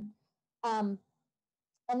conversation. And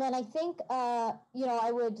then I think,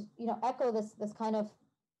 I would, echo this kind of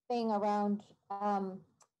thing around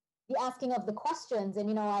the asking of the questions.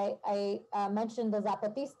 And, I mentioned the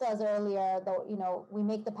Zapatistas earlier, though, we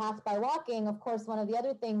make the path by walking. Of course, one of the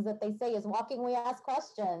other things that they say is walking, we ask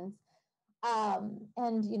questions.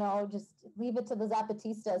 And, just leave it to the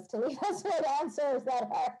Zapatistas to leave us with answers that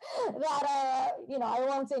are, I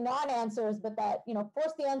won't say non-answers, but that,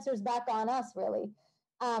 force the answers back on us, really.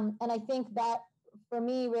 And I think that for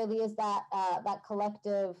me really is that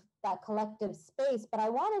collective space. But I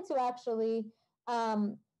wanted to actually,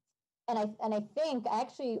 and I think I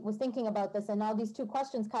actually was thinking about this, and now these two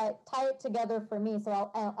questions tie it together for me.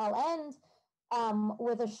 So I'll end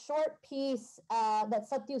with a short piece that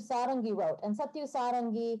Satya Sarangi wrote. And Satya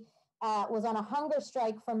Sarangi was on a hunger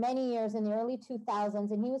strike for many years in the early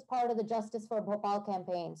 2000s, and he was part of the Justice for Bhopal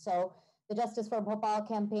campaign. So the Justice for Bhopal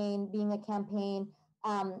campaign being a campaign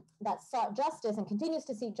that sought justice and continues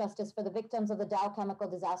to seek justice for the victims of the Dow chemical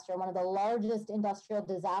disaster, one of the largest industrial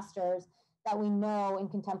disasters that we know in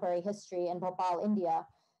contemporary history in Bhopal, India.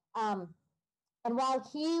 And while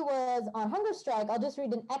he was on hunger strike, I'll just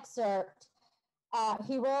read an excerpt.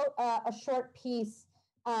 He wrote a short piece,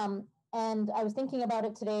 and I was thinking about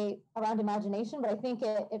it today around imagination, but I think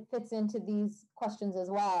it fits into these questions as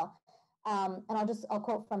well. And I'll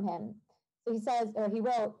quote from him. So he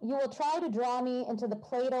wrote, "You will try to draw me into the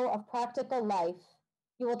Plato of practical life.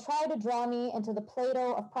 You will try to draw me into the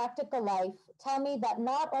Plato of practical life. Tell me that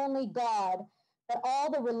not only God, but all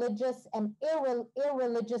the religious and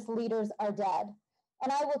irreligious leaders are dead.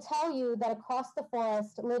 And I will tell you that across the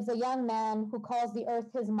forest lives a young man who calls the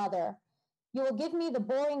earth his mother. You will give me the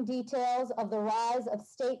boring details of the rise of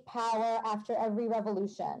state power after every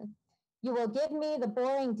revolution. You will give me the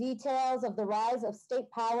boring details of the rise of state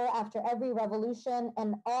power after every revolution,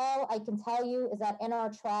 and all I can tell you is that in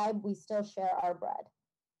our tribe, we still share our bread."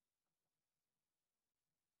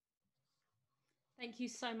 Thank you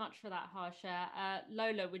so much for that, Harsha.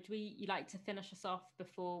 Lola, would you like to finish us off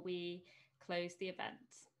before we close the event?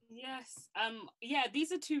 Yes. Yeah,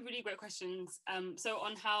 these are two really great questions. So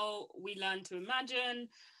on how we learn to imagine,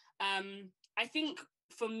 I think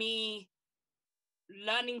for me,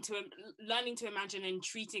 learning to imagine and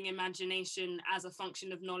treating imagination as a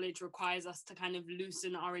function of knowledge requires us to kind of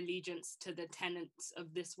loosen our allegiance to the tenets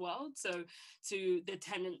of this world. So to the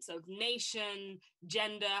tenets of nation,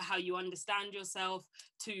 gender, how you understand yourself,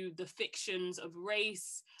 to the fictions of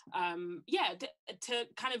race, to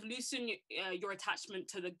kind of loosen your attachment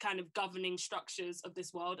to the kind of governing structures of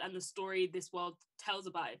this world and the story this world tells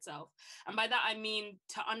about itself. And by that I mean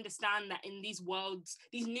to understand that in these worlds,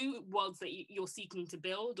 these new worlds that you're seeking to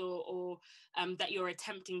build or that you're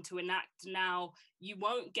attempting to enact now, you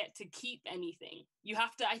won't get to keep anything.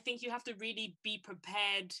 I think you have to really be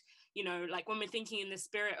prepared, like when we're thinking in the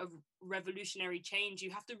spirit of revolutionary change,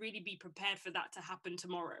 you have to really be prepared for that to happen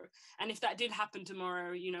tomorrow. And if that did happen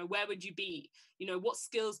tomorrow, where would you be? What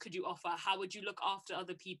skills could you offer? How would you look after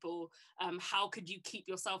other people? How could you keep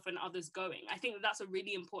yourself and others going? I think that's a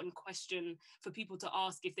really important question for people to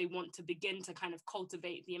ask if they want to begin to kind of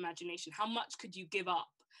cultivate the imagination. How much could you give up?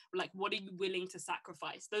 Like, what are you willing to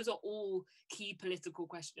sacrifice? Those are all key political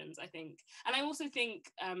questions, I think. And I also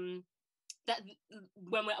think that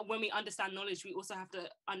when we understand knowledge, we also have to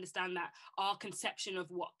understand that our conception of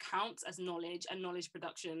what counts as knowledge and knowledge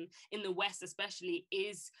production in the West especially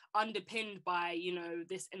is underpinned by, you know,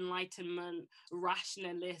 this Enlightenment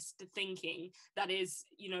rationalist thinking that is,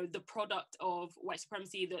 you know, the product of white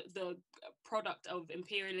supremacy, the product of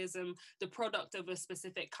imperialism, the product of a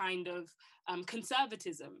specific kind of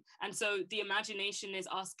conservatism. And so the imagination is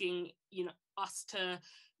asking, you know, us to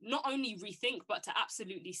not only rethink, but to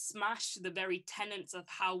absolutely smash the very tenets of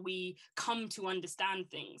how we come to understand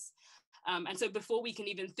things. And so before we can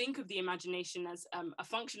even think of the imagination as a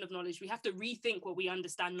function of knowledge, we have to rethink what we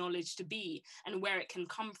understand knowledge to be and where it can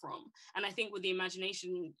come from. And I think what the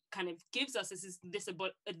imagination kind of gives us is this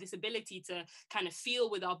ability to kind of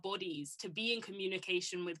feel with our bodies, to be in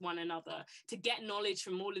communication with one another, to get knowledge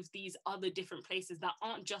from all of these other different places that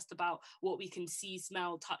aren't just about what we can see,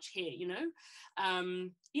 smell, touch, hear, you know?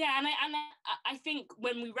 Yeah, and I think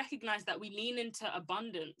when we recognize that, we lean into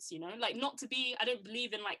abundance, you know, like not to be, I don't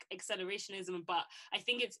believe in like accelerationism, but I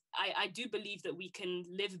think I do believe that we can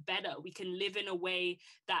live better. We can live in a way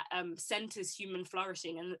that centers human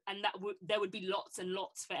flourishing, and that there would be lots and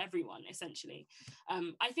lots for everyone, essentially.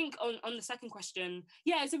 I think on the second question,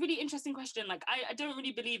 yeah, it's a really interesting question. Like, I don't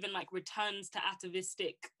really believe in like returns to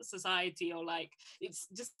atavistic society, or like, it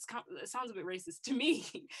sounds a bit racist to me.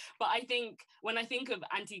 But I think when I think of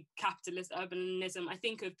anti-capitalist urbanism, I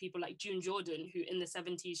think of people like June Jordan, who in the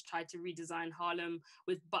 70s tried to redesign Harlem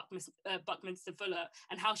with Buckminster Fuller,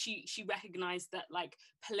 and how she recognized that like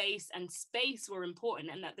place and space were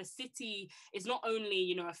important, and that the city is not only,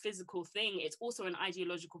 you know, a physical thing, it's also an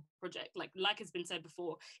ideological project. Like has been said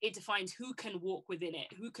before, it defines who can walk within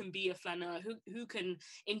it, who can be a flaneur, who can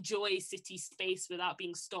enjoy city space without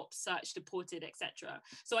being stopped, searched, deported, etc.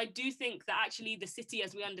 So I do think that actually the city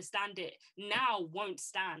as we understand it now won't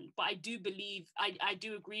stand. But I do believe, I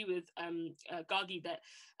do agree with Gargi that,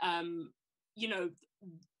 you know,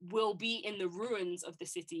 we'll be in the ruins of the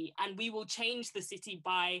city, and we will change the city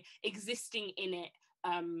by existing in it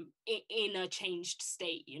in a changed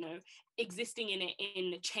state, you know, existing in it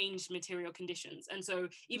in changed material conditions. And so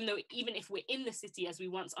even if we're in the city as we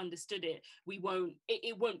once understood it,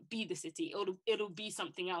 it won't be the city. It'll be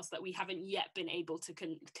something else that we haven't yet been able to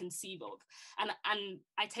conceive of. And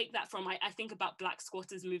I take that from, I think about Black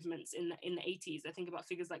squatters movements in the 80s. I think about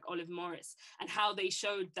figures like Olive Morris and how they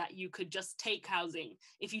showed that you could just take housing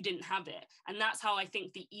if you didn't have it. And that's how I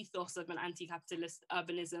think the ethos of an anti-capitalist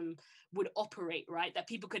urbanism would operate, right? That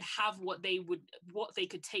people could have what they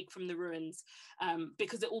could take from the ruins,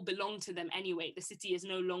 because it all belonged to them anyway. The city is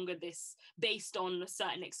no longer this based on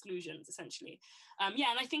certain exclusions, essentially.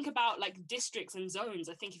 Yeah, and I think about like districts and zones.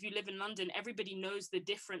 I think if you live in London, everybody knows the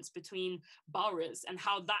difference between boroughs and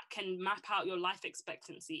how that can map out your life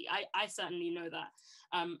expectancy. I certainly know that.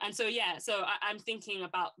 And so, yeah, so I'm thinking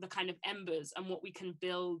about the kind of embers and what we can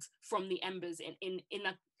build from the embers in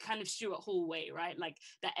a kind of Stuart Hall way, right? Like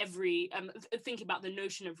that think about the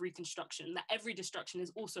notion of reconstruction, that every destruction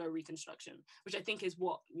is also a reconstruction, which I think is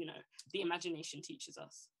what, you know, the imagination teaches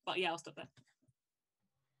us. But yeah, I'll stop there.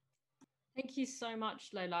 Thank you so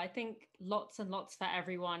much, Lola. I think lots and lots for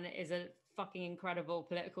everyone is a fucking incredible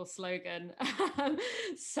political slogan.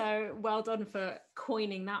 So well done for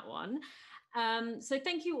coining that one. So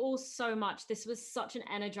thank you all so much. This was such an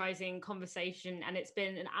energizing conversation, and it's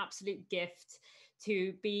been an absolute gift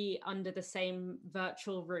to be under the same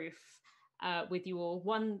virtual roof with you all.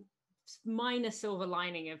 One minor silver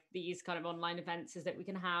lining of these kind of online events is that we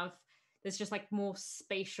can have, there's just like more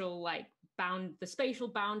spatial, like the spatial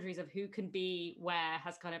boundaries of who can be where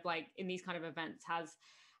has kind of like in these kind of events has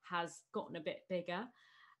gotten a bit bigger.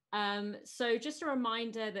 So just a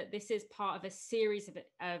reminder that this is part of a series of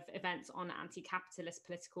events on anti-capitalist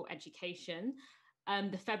political education.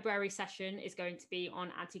 The February session is going to be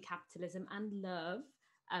on anti-capitalism and love,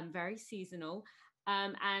 very seasonal.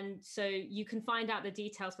 And so you can find out the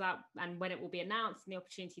details for that and when it will be announced and the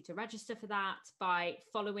opportunity to register for that by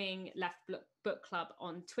following Left Book Club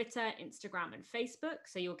on Twitter, Instagram, and Facebook.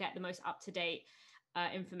 So you'll get the most up-to-date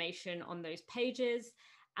information on those pages.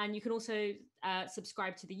 And you can also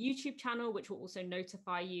subscribe to the YouTube channel, which will also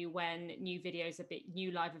notify you when new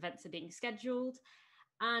live events are being scheduled.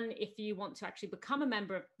 And if you want to actually become a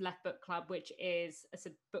member of Left Book Club, which is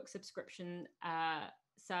a book subscription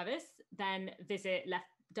service, then visit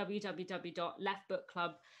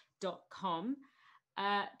www.leftbookclub.com.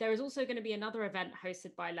 There is also going to be another event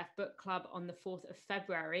hosted by Left Book Club on the 4th of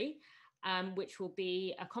February, which will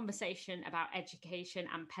be a conversation about education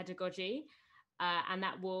and pedagogy. And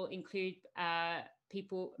that will include Farbet,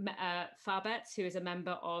 who is a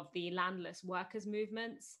member of the landless workers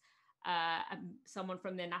movements, someone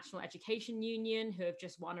from the National Education Union, who have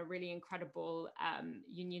just won a really incredible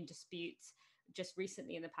union dispute just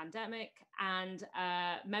recently in the pandemic, and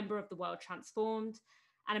a member of the World Transformed,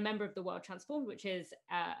 which is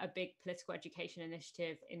a big political education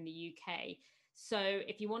initiative in the UK. So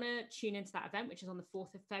if you want to tune into that event, which is on the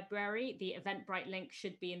 4th of February, the Eventbrite link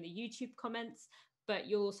should be in the YouTube comments, but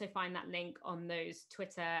you'll also find that link on those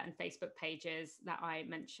Twitter and Facebook pages that I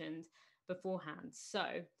mentioned beforehand.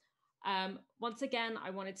 So once again,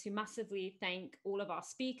 I wanted to massively thank all of our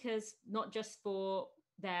speakers, not just for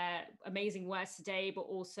their amazing words today, but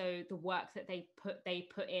also the work that they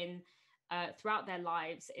put in throughout their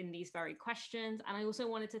lives in these very questions. And I also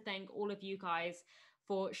wanted to thank all of you guys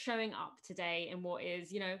for showing up today in what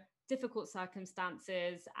is, difficult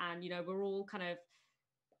circumstances. And, we're all kind of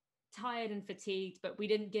tired and fatigued, but we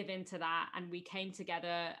didn't give in to that. And we came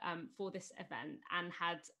together for this event and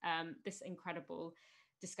had this incredible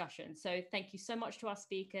discussion. So thank you so much to our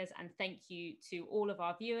speakers, and thank you to all of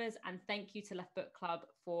our viewers, and thank you to Left Book Club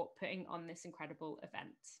for putting on this incredible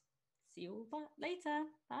event. See you all later.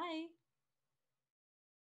 Bye.